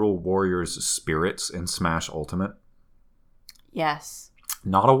Hyrule Warriors spirits in Smash Ultimate. Yes.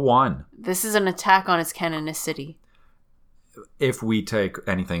 Not a one. This is an attack on its canonicity. If we take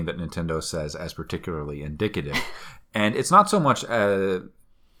anything that Nintendo says as particularly indicative. And it's not so much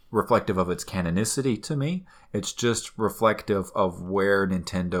reflective of its canonicity to me. It's just reflective of where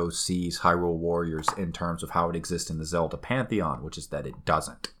Nintendo sees Hyrule Warriors in terms of how it exists in the Zelda pantheon, which is that it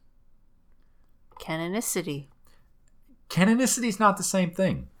doesn't. Canonicity. Canonicity is not the same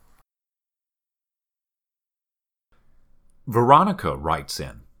thing. Veronica writes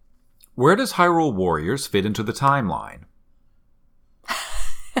in, where does Hyrule Warriors fit into the timeline?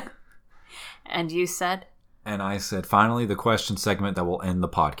 And you said? And I said, finally, the question segment that will end the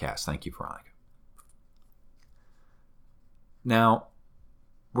podcast. Thank you, Veronica. Now,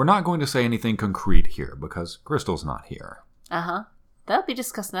 we're not going to say anything concrete here because Crystal's not here. Uh-huh. That'll be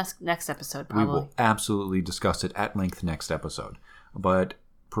discussed next episode, probably. We will absolutely discuss it at length next episode. But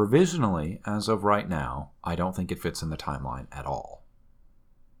provisionally, as of right now, I don't think it fits in the timeline at all.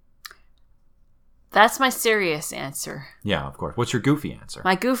 That's my serious answer. Yeah, of course. What's your goofy answer?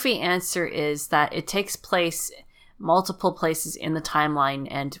 My goofy answer is that it takes place multiple places in the timeline,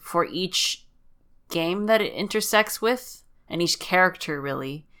 and for each game that it intersects with, and each character,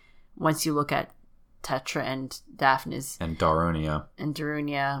 really, once you look at Tetra and Daphnis. And Darunia. And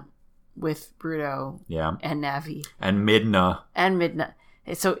Darunia with Bruto. Yeah. And Navi. And Midna.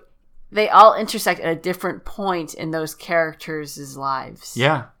 So they all intersect at a different point in those characters' lives.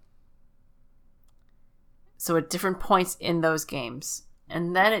 Yeah. So at different points in those games.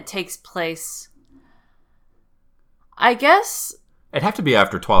 And then it takes place, I guess... It'd have to be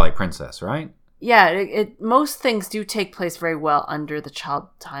after Twilight Princess, right? Yeah, most things do take place very well under the child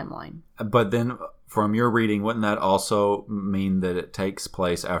timeline. But then, from your reading, wouldn't that also mean that it takes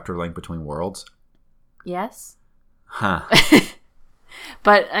place after Link Between Worlds? Yes. Huh.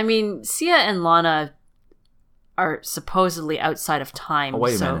 But, I mean, Sia and Lana are supposedly outside of time. Oh,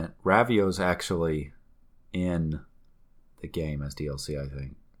 wait a minute. Ravio's actually in the game as DLC, I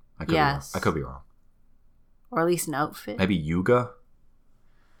think. I could be wrong. Or at least an outfit. Maybe Yuga?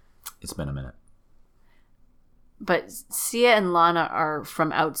 It's been a minute. But Sia and Lana are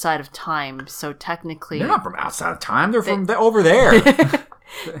from outside of time, so technically... They're not from outside of time. They're from over there.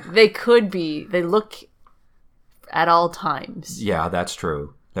 They could be. They look at all times. Yeah, that's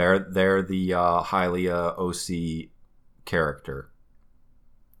true. They're the Hylia OC character.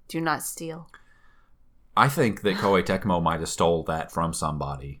 Do not steal. I think that Koei Tecmo might have stole that from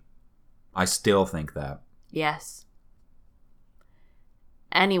somebody. I still think that. Yes.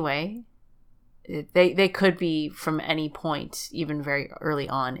 Anyway, they could be from any point, even very early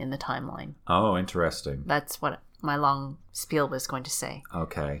on in the timeline. Oh, interesting. That's what my long spiel was going to say.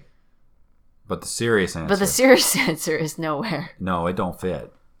 Okay. But the serious answer is nowhere. No, it don't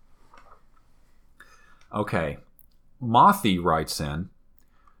fit. Okay. Mothi writes in,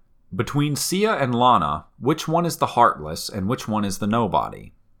 between Sia and Lana, which one is the heartless and which one is the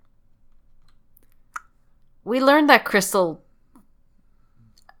nobody? We learned that Crystal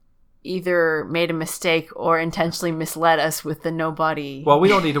either made a mistake or intentionally misled us with the nobody. Well, we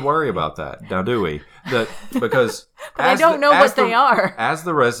don't need to worry about that, now do we? Because I don't know what they are. As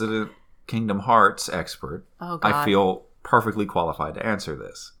the resident Kingdom Hearts expert, I feel perfectly qualified to answer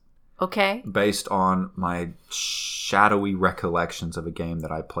this. Okay. Based on my shadowy recollections of a game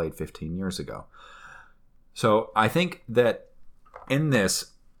that I played 15 years ago. So I think that in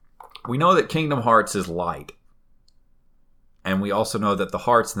this, we know that Kingdom Hearts is light. And we also know that the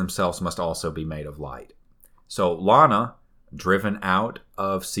hearts themselves must also be made of light. So Lana, driven out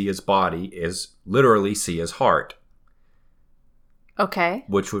of Sia's body, is literally Sia's heart. Okay.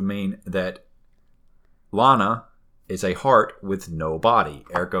 Which would mean that Lana is a heart with no body.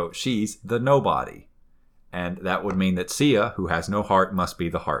 Ergo, she's the nobody. And that would mean that Sia, who has no heart, must be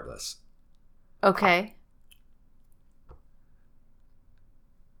the heartless. Okay.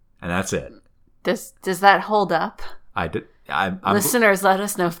 And that's it. Does that hold up? Listeners, let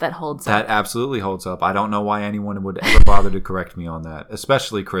us know if that holds up. That absolutely holds up. I don't know why anyone would ever bother to correct me on that,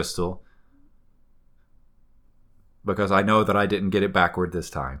 especially Crystal. Because I know that I didn't get it backward this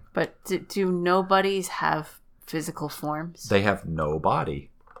time. But do nobodies have physical forms? They have no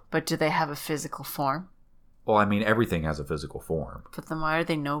body. But do they have a physical form? Well, I mean, everything has a physical form. But then why are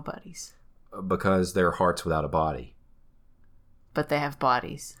they nobodies? Because they're hearts without a body. But they have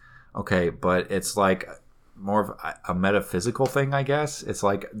bodies. Okay, but it's like more of a metaphysical thing, I guess. It's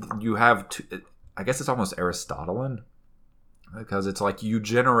like you have I guess it's almost Aristotelian. Because it's like you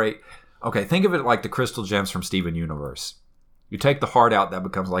generate... Okay, think of it like the crystal gems from Steven Universe. You take the heart out, that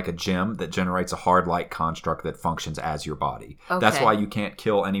becomes like a gem that generates a hard-like construct that functions as your body. Okay. That's why you can't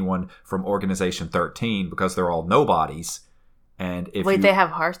kill anyone from Organization 13, because they're all nobodies. And if they have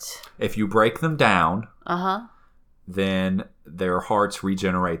hearts? If you break them down, then their hearts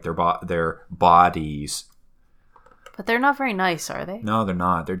regenerate their bodies. But they're not very nice, are they? No, they're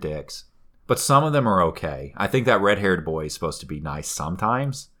not. They're dicks. But some of them are okay. I think that red-haired boy is supposed to be nice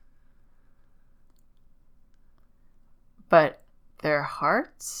sometimes. But their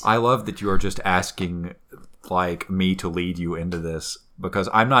hearts? I love that you are just asking, like, me to lead you into this, because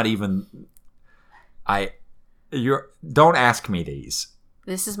I'm not even... Don't ask me these.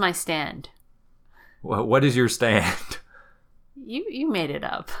 This is my stand. What is your stand? You made it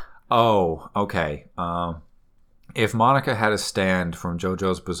up. Oh, okay. If Monica had a stand from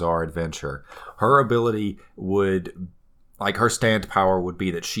JoJo's Bizarre Adventure, her ability would... Like, her stand power would be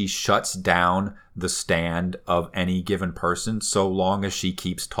that she shuts down the stand of any given person so long as she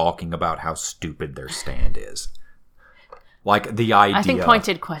keeps talking about how stupid their stand is. Like, the idea... I think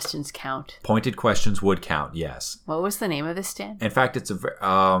pointed questions count. Pointed questions would count, yes. What was the name of this stand? In fact, it's a...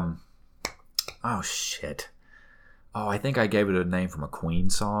 oh, shit. Oh, I think I gave it a name from a Queen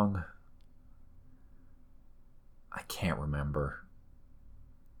song. I can't remember.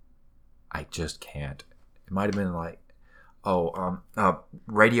 I just can't. It might have been like...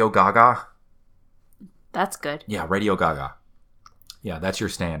 Radio Gaga. That's good. Yeah, Radio Gaga. Yeah, that's your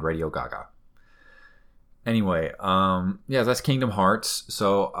stand, Radio Gaga. Anyway, that's Kingdom Hearts.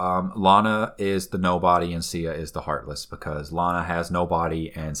 So, Lana is the nobody and Sia is the heartless, because Lana has no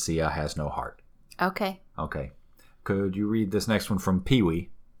body and Sia has no heart. Okay. Could you read this next one from Pee-wee?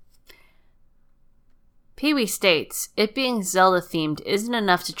 Pee-wee states, it being Zelda-themed isn't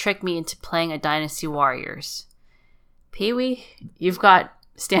enough to trick me into playing a Dynasty Warriors. Pee-wee, you've got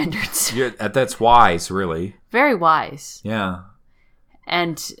standards. That's wise, really. Very wise. Yeah.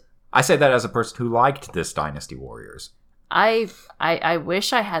 And I say that as a person who liked this Dynasty Warriors. I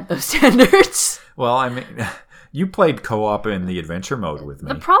wish I had those standards. Well, I mean, you played co-op in the adventure mode with me.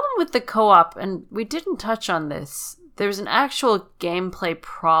 The problem with the co-op, and we didn't touch on this, there's an actual gameplay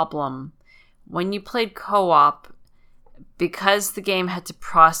problem. When you played co-op, because the game had to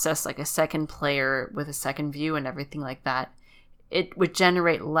process like a second player with a second view and everything like that, it would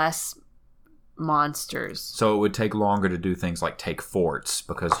generate less monsters. So it would take longer to do things like take forts,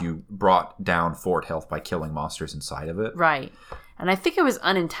 because you brought down fort health by killing monsters inside of it. Right. And I think it was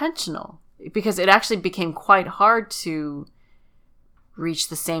unintentional, because it actually became quite hard to reach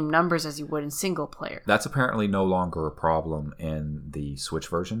the same numbers as you would in single player. That's apparently no longer a problem in the Switch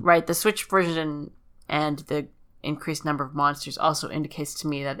version. Right. The Switch version and the increased number of monsters also indicates to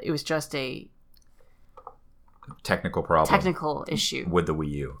me that it was just a technical issue with the Wii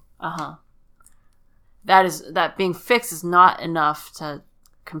U. That being fixed is not enough to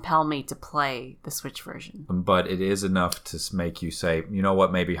compel me to play the Switch version, but it is enough to make you say, you know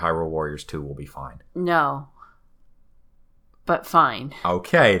what, maybe Hyrule Warriors 2 will be fine. No, but fine.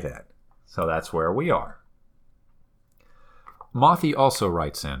 Okay then, so that's where we are. Mothy also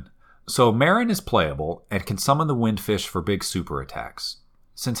writes in, so Marin is playable and can summon the Windfish for big super attacks.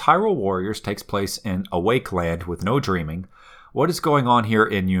 Since Hyrule Warriors takes place in a wakeland with no dreaming, what is going on here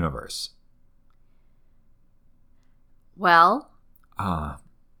in universe? Well,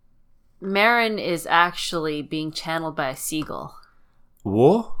 Marin is actually being channeled by a seagull.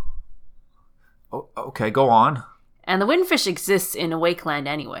 What? Oh, okay, go on. And the Windfish exists in a wakeland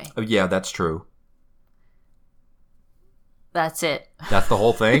anyway. Oh, yeah, that's true. That's it. That's the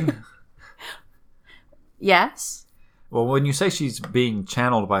whole thing? Yes. Well, when you say she's being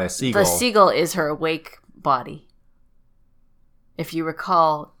channeled by a seagull... The seagull is her awake body. If you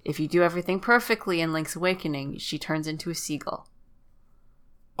recall, if you do everything perfectly in Link's Awakening, she turns into a seagull.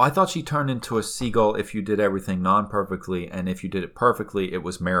 I thought she turned into a seagull if you did everything non-perfectly, and if you did it perfectly, it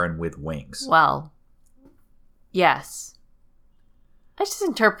was Marin with wings. Well, yes. I just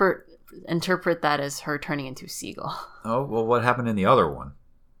interpret that as her turning into a seagull. Oh, well, what happened in the other one?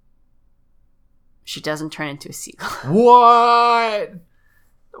 She doesn't turn into a seagull. What?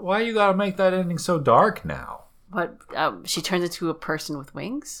 Why you gotta make that ending so dark now? But she turns into a person with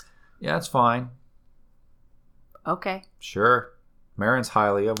wings? Yeah, that's fine. Okay. Sure. Marin's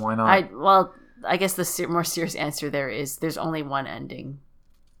Hylia, why not? I guess the more serious answer there is there's only one ending.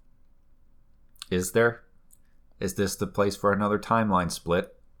 Is there? Is this the place for another timeline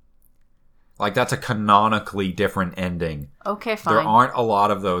split? Like, that's a canonically different ending. Okay, fine. There aren't a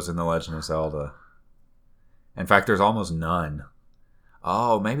lot of those in The Legend of Zelda. In fact, there's almost none.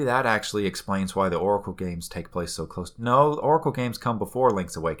 Oh, maybe that actually explains why the Oracle games take place so close. No, the Oracle games come before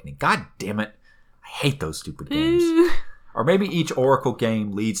Link's Awakening. God damn it. I hate those stupid games. Or maybe each Oracle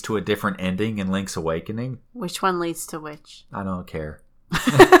game leads to a different ending in Link's Awakening. Which one leads to which? I don't care.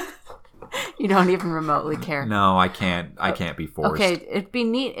 You don't even remotely care. No, I can't. I can't be forced. Okay, it'd be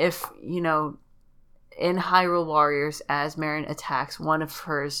neat if, in Hyrule Warriors, as Marin attacks one of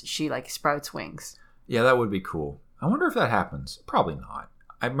hers, she, sprouts wings. Yeah, that would be cool. I wonder if that happens. Probably not.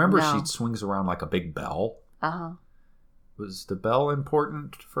 I remember she swings around like a big bell. Uh-huh. Was the bell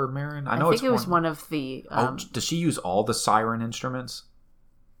important for Marin? I think it was one of the... does she use all the siren instruments?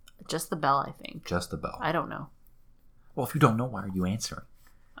 Just the bell, I think. Just the bell. I don't know. Well, if you don't know, why are you answering?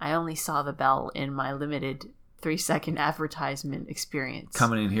 I only saw the bell in my limited 3-second advertisement experience.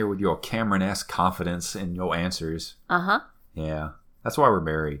 Coming in here with your Cameron-esque confidence in your answers. Uh-huh. Yeah. That's why we're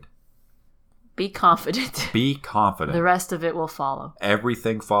married. Be confident. Be confident. The rest of it will follow.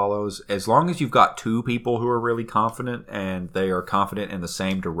 Everything follows. As long as you've got two people who are really confident and they are confident in the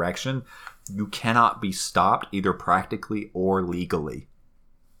same direction, you cannot be stopped either practically or legally.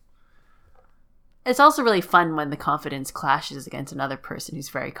 It's also really fun when the confidence clashes against another person who's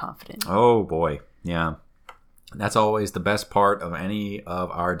very confident. Oh, boy. Yeah. That's always the best part of any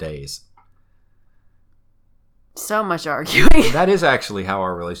of our days. So much arguing. That is actually how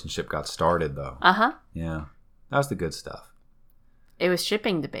our relationship got started, though. Uh-huh. Yeah. That was the good stuff. It was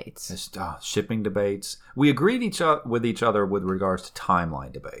shipping debates. It's, shipping debates. We agreed with each other with regards to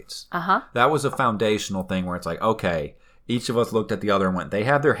timeline debates. Uh-huh. That was a foundational thing where it's like, okay, each of us looked at the other and went, they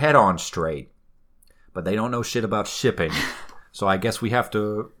have their head on straight, but they don't know shit about shipping. So I guess we have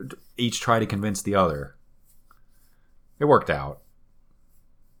to each try to convince the other. It worked out.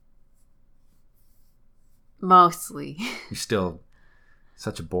 Mostly. You're still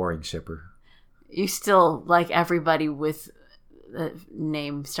such a boring shipper. You still like everybody with a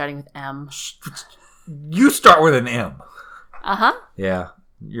name starting with M. You start with an M. Uh-huh. Yeah,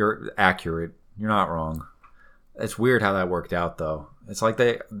 you're accurate. You're not wrong. It's weird how that worked out, though. It's like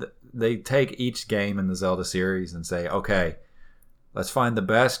they take each game in the Zelda series and say, okay, let's find the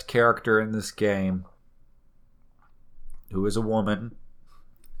best character in this game who is a woman.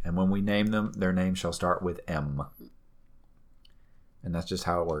 And when we name them, their name shall start with M. And that's just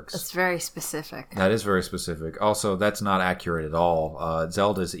how it works. That's very specific. That is very specific. Also, that's not accurate at all.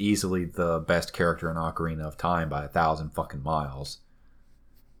 Zelda's easily the best character in Ocarina of Time by 1,000 fucking miles.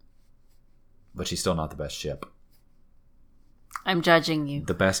 But she's still not the best ship. I'm judging you.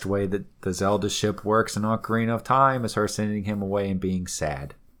 The best way that the Zelda ship works in Ocarina of Time is her sending him away and being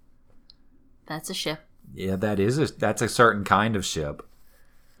sad. That's a ship. Yeah, that's a certain kind of ship.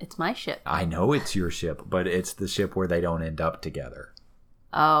 It's my ship. I know it's your ship, but it's the ship where they don't end up together.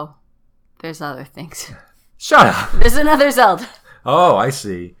 Oh, there's other things. Shut up! There's another Zelda. Oh, I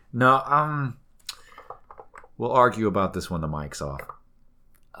see. No, we'll argue about this when the mic's off.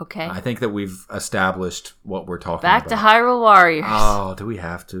 Okay. I think that we've established what we're talking about. Back to Hyrule Warriors. Oh, do we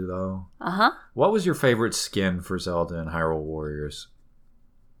have to, though? Uh-huh. What was your favorite skin for Zelda in Hyrule Warriors?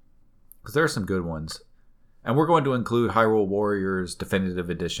 Because there are some good ones. And we're going to include Hyrule Warriors Definitive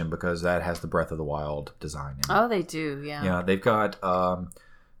Edition because that has the Breath of the Wild design in it. Oh, they do, yeah. Yeah, they've got...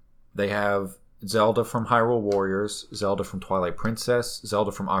 they have Zelda from Hyrule Warriors, Zelda from Twilight Princess,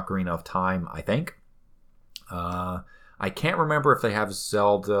 Zelda from Ocarina of Time, I think. I can't remember if they have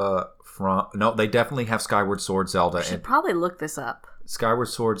Zelda from... No, they definitely have Skyward Sword Zelda. I should probably look this up. Skyward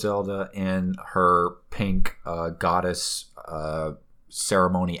Sword Zelda in her pink goddess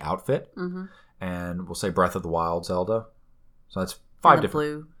ceremony outfit. Mm-hmm. And we'll say Breath of the Wild Zelda. So that's 5 different...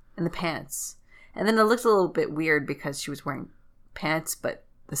 blue. And the pants. And then it looked a little bit weird because she was wearing pants, but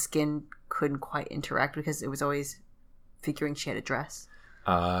the skin couldn't quite interact because it was always figuring she had a dress.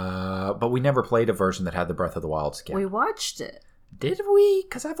 But we never played a version that had the Breath of the Wild skin. We watched it. Did we?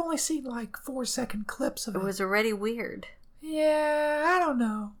 Because I've only seen 4-second clips of it. It was already weird. Yeah, I don't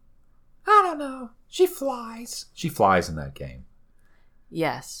know. She flies. She flies in that game.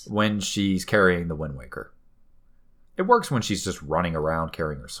 Yes. When she's carrying the Wind Waker. It works when she's just running around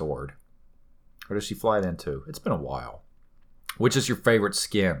carrying her sword. Or does she fly then too? It's been a while. Which is your favorite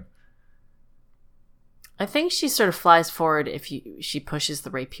skin? I think she sort of flies forward if she pushes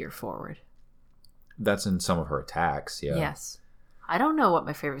the rapier forward. That's in some of her attacks, yeah. Yes. I don't know what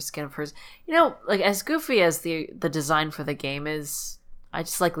my favorite skin of hers. You know, like as goofy as the design for the game is, I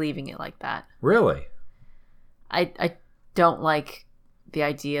just like leaving it like that. Really? I don't like the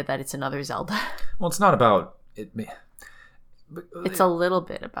idea that it's another Zelda. Well, it's not about it. It's a little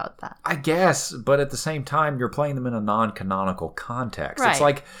bit about that, I guess, but at the same time, you're playing them in a non-canonical context.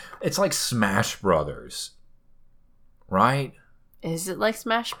 Right. It's like Smash Brothers, right? Is it like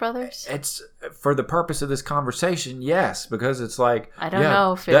Smash Brothers? It's for the purpose of this conversation, yes, because it's like I don't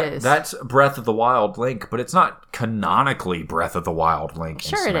know if it is. That's Breath of the Wild Link, but it's not canonically Breath of the Wild Link.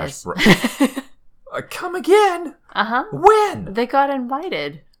 Sure, in it Smash is. Come again? When? They got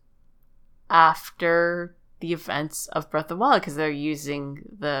invited after the events of Breath of the Wild because they're using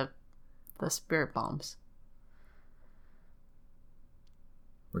the spirit bombs.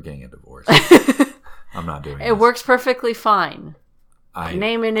 We're getting a divorce. I'm not doing it. It works perfectly fine. I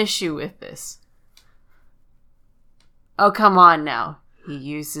name an issue with this. Oh, come on now. He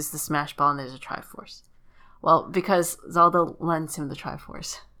uses the Smash Ball and there's a Triforce. Well, because Zelda lends him the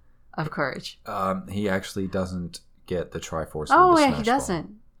Triforce of courage. He actually doesn't get the Triforce. Oh, with the yeah, Smash he Ball.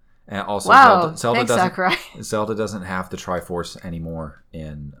 doesn't. And also, Wow, Zelda thanks, doesn't. Sakurai. Zelda doesn't have the Triforce anymore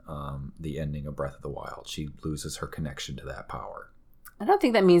in the ending of Breath of the Wild. She loses her connection to that power. I don't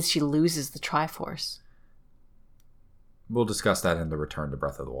think that means she loses the Triforce. We'll discuss that in the Return to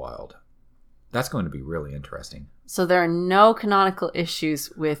Breath of the Wild. That's going to be really interesting. So there are no canonical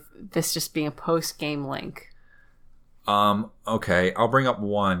issues with this just being a post-game Link. Okay, I'll bring up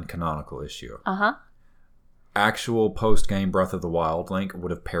one canonical issue. Uh-huh. Actual post-game Breath of the Wild Link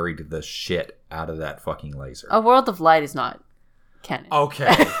would have parried the shit out of that fucking laser. A World of Light is not canon.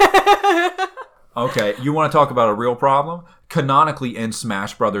 Okay. Okay, you want to talk about a real problem? Canonically in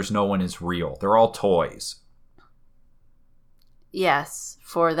Smash Brothers, no one is real. They're all toys. Yes,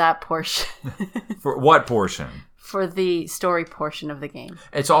 for that portion. For what portion? For the story portion of the game.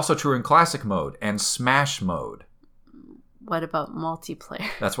 It's also true in Classic Mode and Smash Mode. What about multiplayer?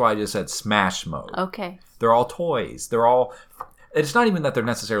 That's why I just said Smash Mode. Okay. They're all toys. It's not even that they're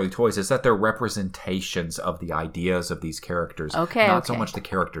necessarily toys. It's that they're representations of the ideas of these characters. Okay, Not so much the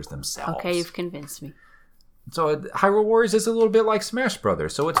characters themselves. Okay, you've convinced me. So Hyrule Warriors is a little bit like Smash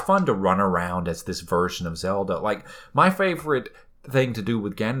Brothers. So it's fun to run around as this version of Zelda. Like, my favorite thing to do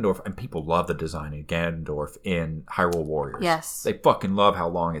with Ganondorf, and people love the design of Ganondorf in Hyrule Warriors. Yes. They fucking love how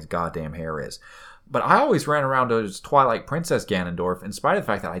long his goddamn hair is. But I always ran around as Twilight Princess Ganondorf, in spite of the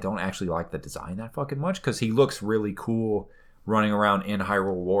fact that I don't actually like the design that fucking much, because he looks really cool running around in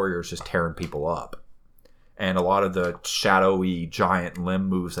Hyrule Warriors just tearing people up. And a lot of the shadowy giant limb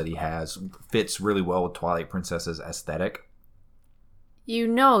moves that he has fits really well with Twilight Princess's aesthetic. You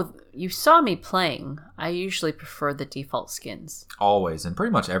know, you saw me playing. I usually prefer the default skins. Always, and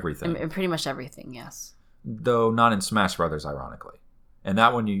pretty much everything. And pretty much everything, yes. Though not in Smash Brothers, ironically. And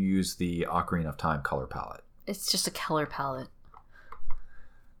that one you use the Ocarina of Time color palette. It's just a color palette.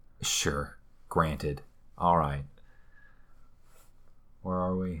 Sure. Granted. All right. Where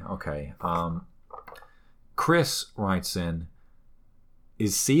are we? Okay. Chris writes in,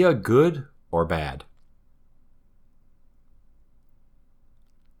 is Sia good or bad?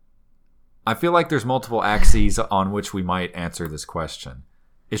 I feel like there's multiple axes on which we might answer this question.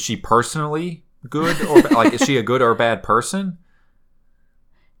 Is she personally good or like is she a good or bad person?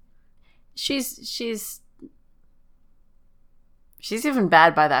 She's even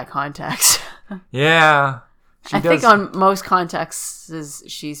bad by that context. Yeah. I think on most contexts,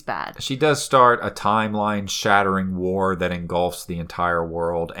 she's bad. She does start a timeline-shattering war that engulfs the entire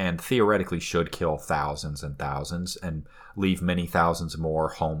world and theoretically should kill thousands and thousands and leave many thousands more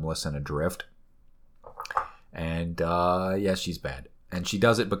homeless and adrift. And, yeah, she's bad. And she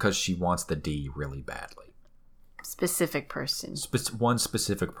does it because she wants the D really badly. Specific person. One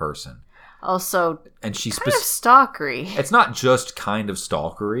specific person. Also, and she's kind of stalkery. It's not just kind of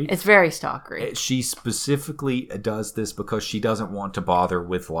stalkery. It's very stalkery. She specifically does this because she doesn't want to bother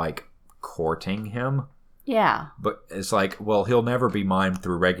with, like, courting him. Yeah. But it's like, well, he'll never be mine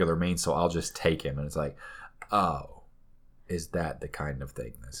through regular means, so I'll just take him. And it's like, oh, is that the kind of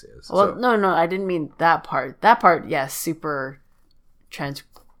thing this is? Well, no, I didn't mean that part. That part, yes, super transgressive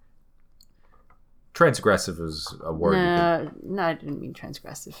is a word. No, I didn't mean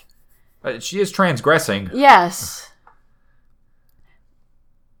transgressive. She is transgressing. Yes.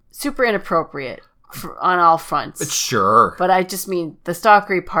 Super inappropriate. on all fronts. Sure. But I just mean the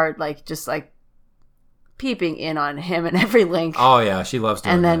stalkery part, like, just, like, peeping in on him and every Link. Oh, yeah, she loves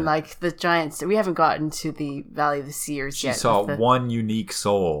doing that. And then, that. like, the giants. We haven't gotten to the Valley of the Seers yet. She saw one unique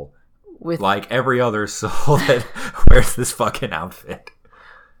soul. With like every other soul that wears this fucking outfit.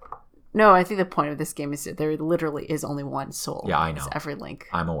 No, I think the point of this game is that there literally is only one soul. Yeah, I know. It's every Link.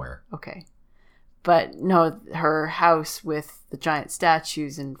 I'm aware. Okay. But no, her house with the giant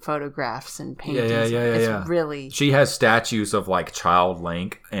statues and photographs and paintings. It's really... She has statues of, like, Child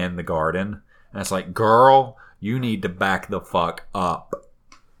Link in the garden. And it's like, girl, you need to back the fuck up.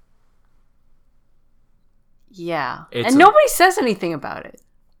 Yeah. And nobody says anything about it.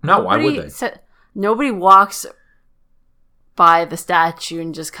 No, why would they? Nobody walks by the statue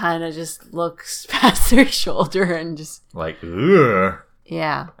and just kind of just looks past their shoulder and just... Like, ugh.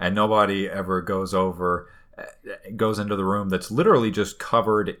 Yeah. And nobody ever goes into the room that's literally just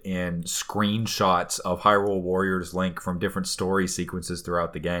covered in screenshots of Hyrule Warriors Link from different story sequences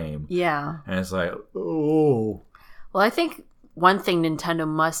throughout the game. Yeah. And it's like, oh. Well, I think one thing Nintendo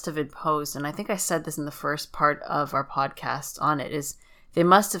must have imposed, and I think I said this in the first part of our podcast on it, is they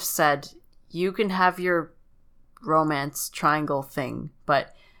must have said, you can have your romance triangle thing,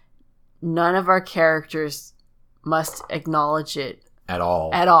 but none of our characters must acknowledge it at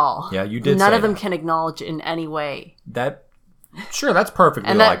all. Yeah, you did. None of them can acknowledge it in any way. Sure, that's perfectly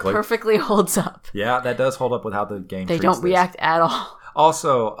and likely. That perfectly holds up. Yeah, that does hold up with how the game. They don't react at all.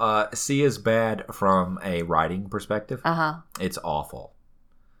 Also, Sia's bad from a writing perspective. It's awful.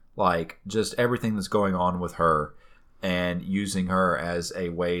 Like, just everything that's going on with her and using her as a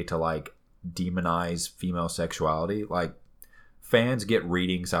way to, like, demonize female sexuality. Like, fans get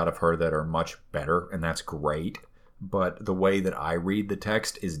readings out of her that are much better, and that's great. But the way that I read the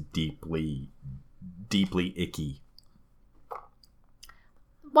text is deeply, deeply icky.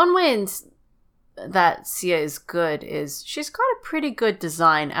 One way that Sia is good is she's got a pretty good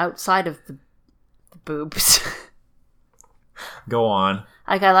design outside of the boobs. Go on.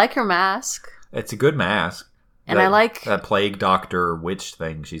 Like, I like her mask. It's a good mask. And I like... that plague doctor witch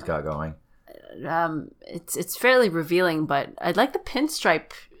thing she's got going. It's fairly revealing, but I like the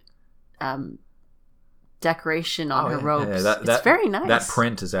pinstripe decoration on her robes. Yeah, it's very nice. That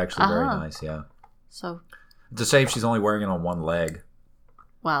print is actually very nice, yeah. So it's a shame she's only wearing it on one leg.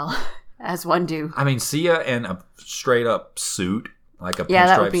 Well, as one do. I mean, Sia in a straight up suit, like a pinstripe suit. Yeah,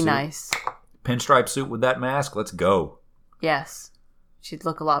 that would be nice. Pinstripe suit with that mask, let's go. Yes. She'd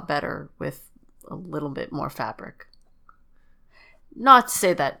look a lot better with a little bit more fabric. Not to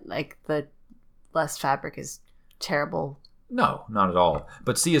say that, like, the less fabric is terrible. No, not at all.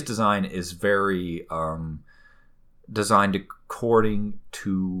 But Sia's design is very designed according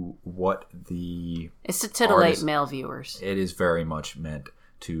to what the... It's to titillate male viewers. It is very much meant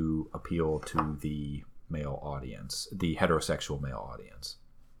to appeal to the male audience, the heterosexual male audience.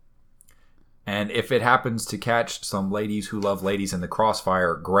 And if it happens to catch some ladies who love ladies in the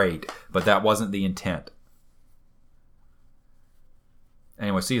crossfire, great. But that wasn't the intent.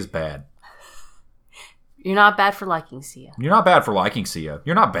 Anyway, Sia's bad. You're not bad for liking Sia. You're not bad for liking Sia.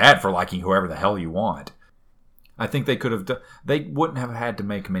 You're not bad for liking whoever the hell you want. I think they could have... They wouldn't have had to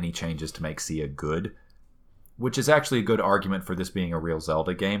make many changes to make Sia good. Which is actually a good argument for this being a real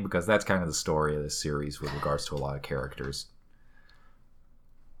Zelda game, because that's kind of the story of this series with regards to a lot of characters.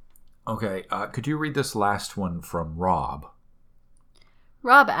 Okay, could you read this last one from Rob?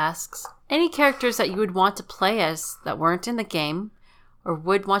 Rob asks, any characters that you would want to play as that weren't in the game, or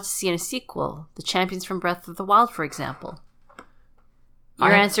would want to see in a sequel? The champions from Breath of the Wild, for example.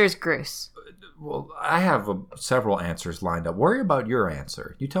 Your answer is Groose. Well, I have several answers lined up. Worry about your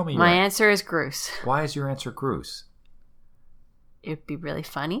answer. You tell me. My answer is Groose. Why is your answer Groose? It'd be really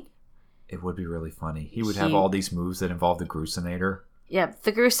funny. It would be really funny. He would have all these moves that involve the Groosinator. Yeah,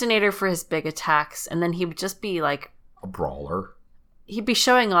 the Groosinator for his big attacks, and then he would just be like... a brawler. He'd be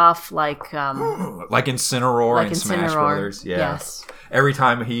showing off like... like Incineroar in Smash Brothers. Yeah. Yes. Every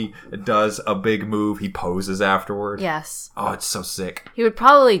time he does a big move, he poses afterward. Yes. Oh, it's so sick. He would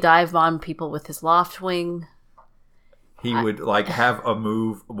probably dive bomb people with his loft wing. He would like have a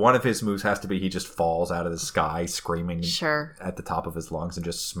move. One of his moves has to be he just falls out of the sky screaming at the top of his lungs and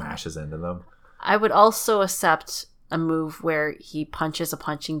just smashes into them. I would also accept a move where he punches a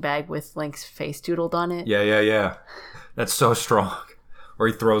punching bag with Link's face doodled on it. Yeah. That's so strong. Or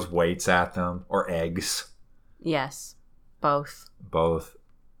he throws weights at them. Or eggs. Yes. Both.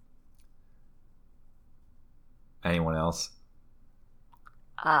 Anyone else?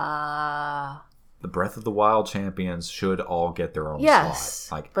 The Breath of the Wild champions should all get their own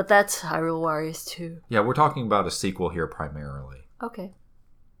slot. But that's Hyrule Warriors 2. Yeah, we're talking about a sequel here primarily. Okay.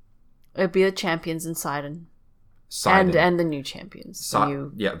 It'd be the champions in Sidon. Sidon. And the new champions.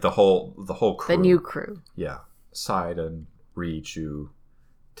 The whole crew. The new crew. Yeah. Sidon, Riichu,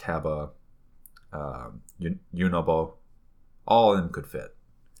 Teba, Yunobo. All of them could fit.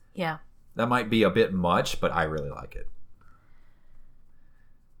 Yeah. That might be a bit much, but I really like it.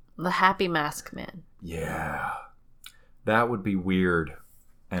 The Happy Mask Man. Yeah. That would be weird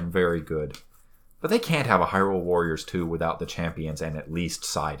and very good. But they can't have a Hyrule Warriors 2 without the champions and at least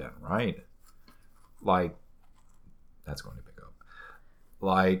Sidon, right? Like, that's going to pick up.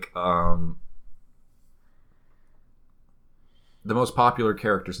 Like, the most popular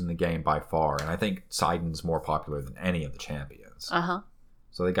characters in the game by far, and I think Sidon's more popular than any of the champions. Uh-huh.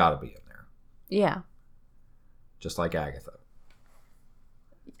 So they gotta be in there. Yeah. Just like Agatha.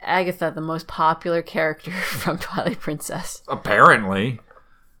 Agatha, the most popular character from Twilight Princess. Apparently.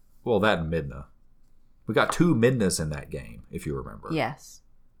 Well, that and Midna. We got 2 Midnas in that game, if you remember. Yes.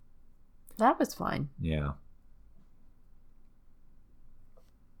 That was fine. Yeah.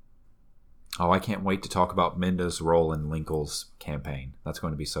 Oh, I can't wait to talk about Midna's role in Linkle's campaign. That's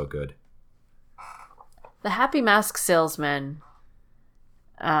going to be so good. The Happy Mask Salesman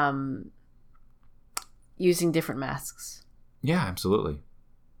using different masks. Yeah, absolutely.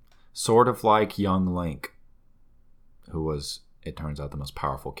 Sort of like young Link, who was, it turns out, the most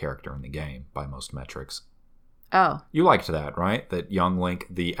powerful character in the game by most metrics. Oh. You liked that, right? That young Link,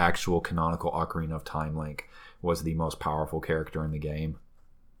 the actual canonical Ocarina of Time Link, was the most powerful character in the game.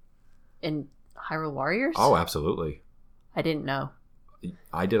 In Hyrule Warriors? Oh, absolutely. I didn't know.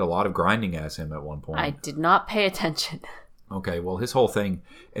 I did a lot of grinding as him at one point. I did not pay attention. Okay, well, his whole thing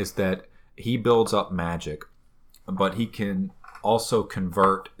is that he builds up magic, but he can also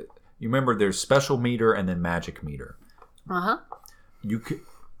convert. You remember there's special meter and then magic meter. Uh-huh.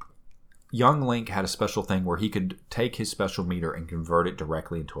 Young Link had a special thing where he could take his special meter and convert it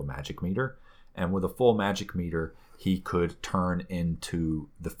directly into a magic meter. And with a full magic meter, he could turn into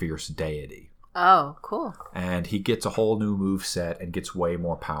the fierce deity. Oh, cool. And he gets a whole new move set and gets way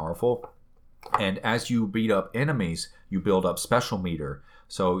more powerful. And as you beat up enemies, you build up special meter.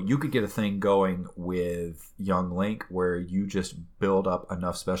 So you could get a thing going with young Link where you just build up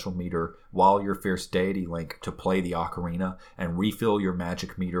enough special meter while you're fierce deity Link to play the ocarina and refill your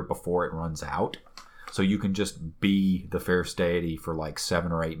magic meter before it runs out. So you can just be the fierce deity for like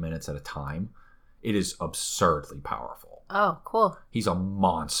 7 or 8 minutes at a time. It is absurdly powerful. Oh, cool. He's a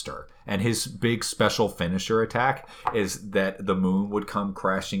monster. And his big special finisher attack is that the moon would come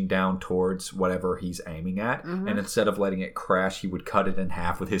crashing down towards whatever he's aiming at. Mm-hmm. And instead of letting it crash, he would cut it in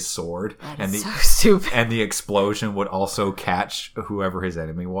half with his sword. That is so stupid. And the explosion would also catch whoever his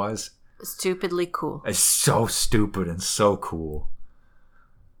enemy was. Stupidly cool. It's so stupid and so cool.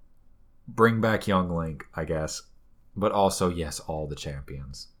 Bring back young Link, I guess. But also, yes, all the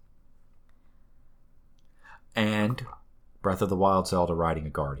champions. And Breath of the Wild Zelda riding a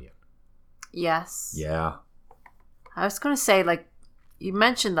Guardian. Yes. Yeah. I was going to say, like, you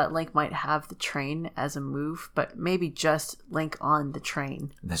mentioned that Link might have the train as a move, but maybe just Link on the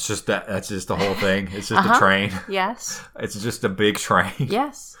train. That's just the whole thing. It's just a train. Yes. It's just a big train.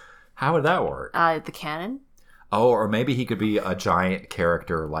 Yes. How would that work? The cannon? Oh, or maybe he could be a giant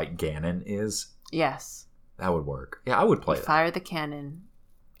character like Ganon is. Yes. That would work. Yeah, I would play that. Fire the cannon.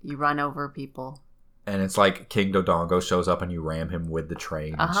 You run over people. And it's like King Dodongo shows up and you ram him with the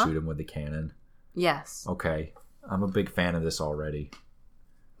train and shoot him with the cannon. Yes. Okay. I'm a big fan of this already.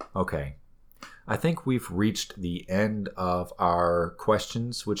 Okay. I think we've reached the end of our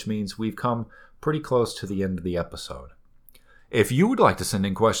questions, which means we've come pretty close to the end of the episode. If you would like to send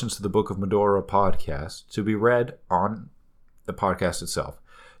in questions to the Book of Medora podcast to be read on the podcast itself,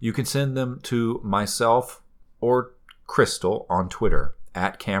 you can send them to myself or Crystal on Twitter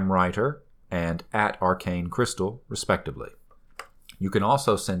 @CamWriter and @ArcaneCrystal, respectively. You can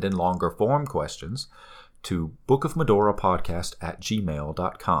also send in longer form questions to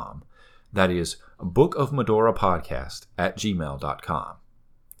bookofmedorapodcast@gmail.com. That is bookofmedorapodcast@gmail.com.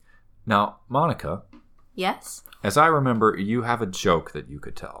 Now, Monica. Yes? As I remember, you have a joke that you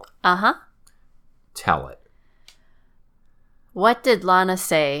could tell. Uh-huh. Tell it. What did Lana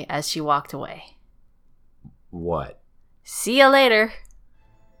say as she walked away? What? See you later.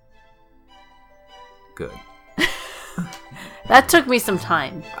 Good. That took me some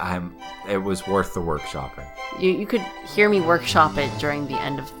time. It was worth the workshopping. You could hear me workshop it during the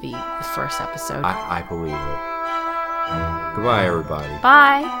end of the first episode. I believe it. Goodbye, everybody.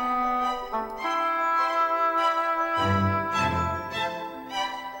 Bye.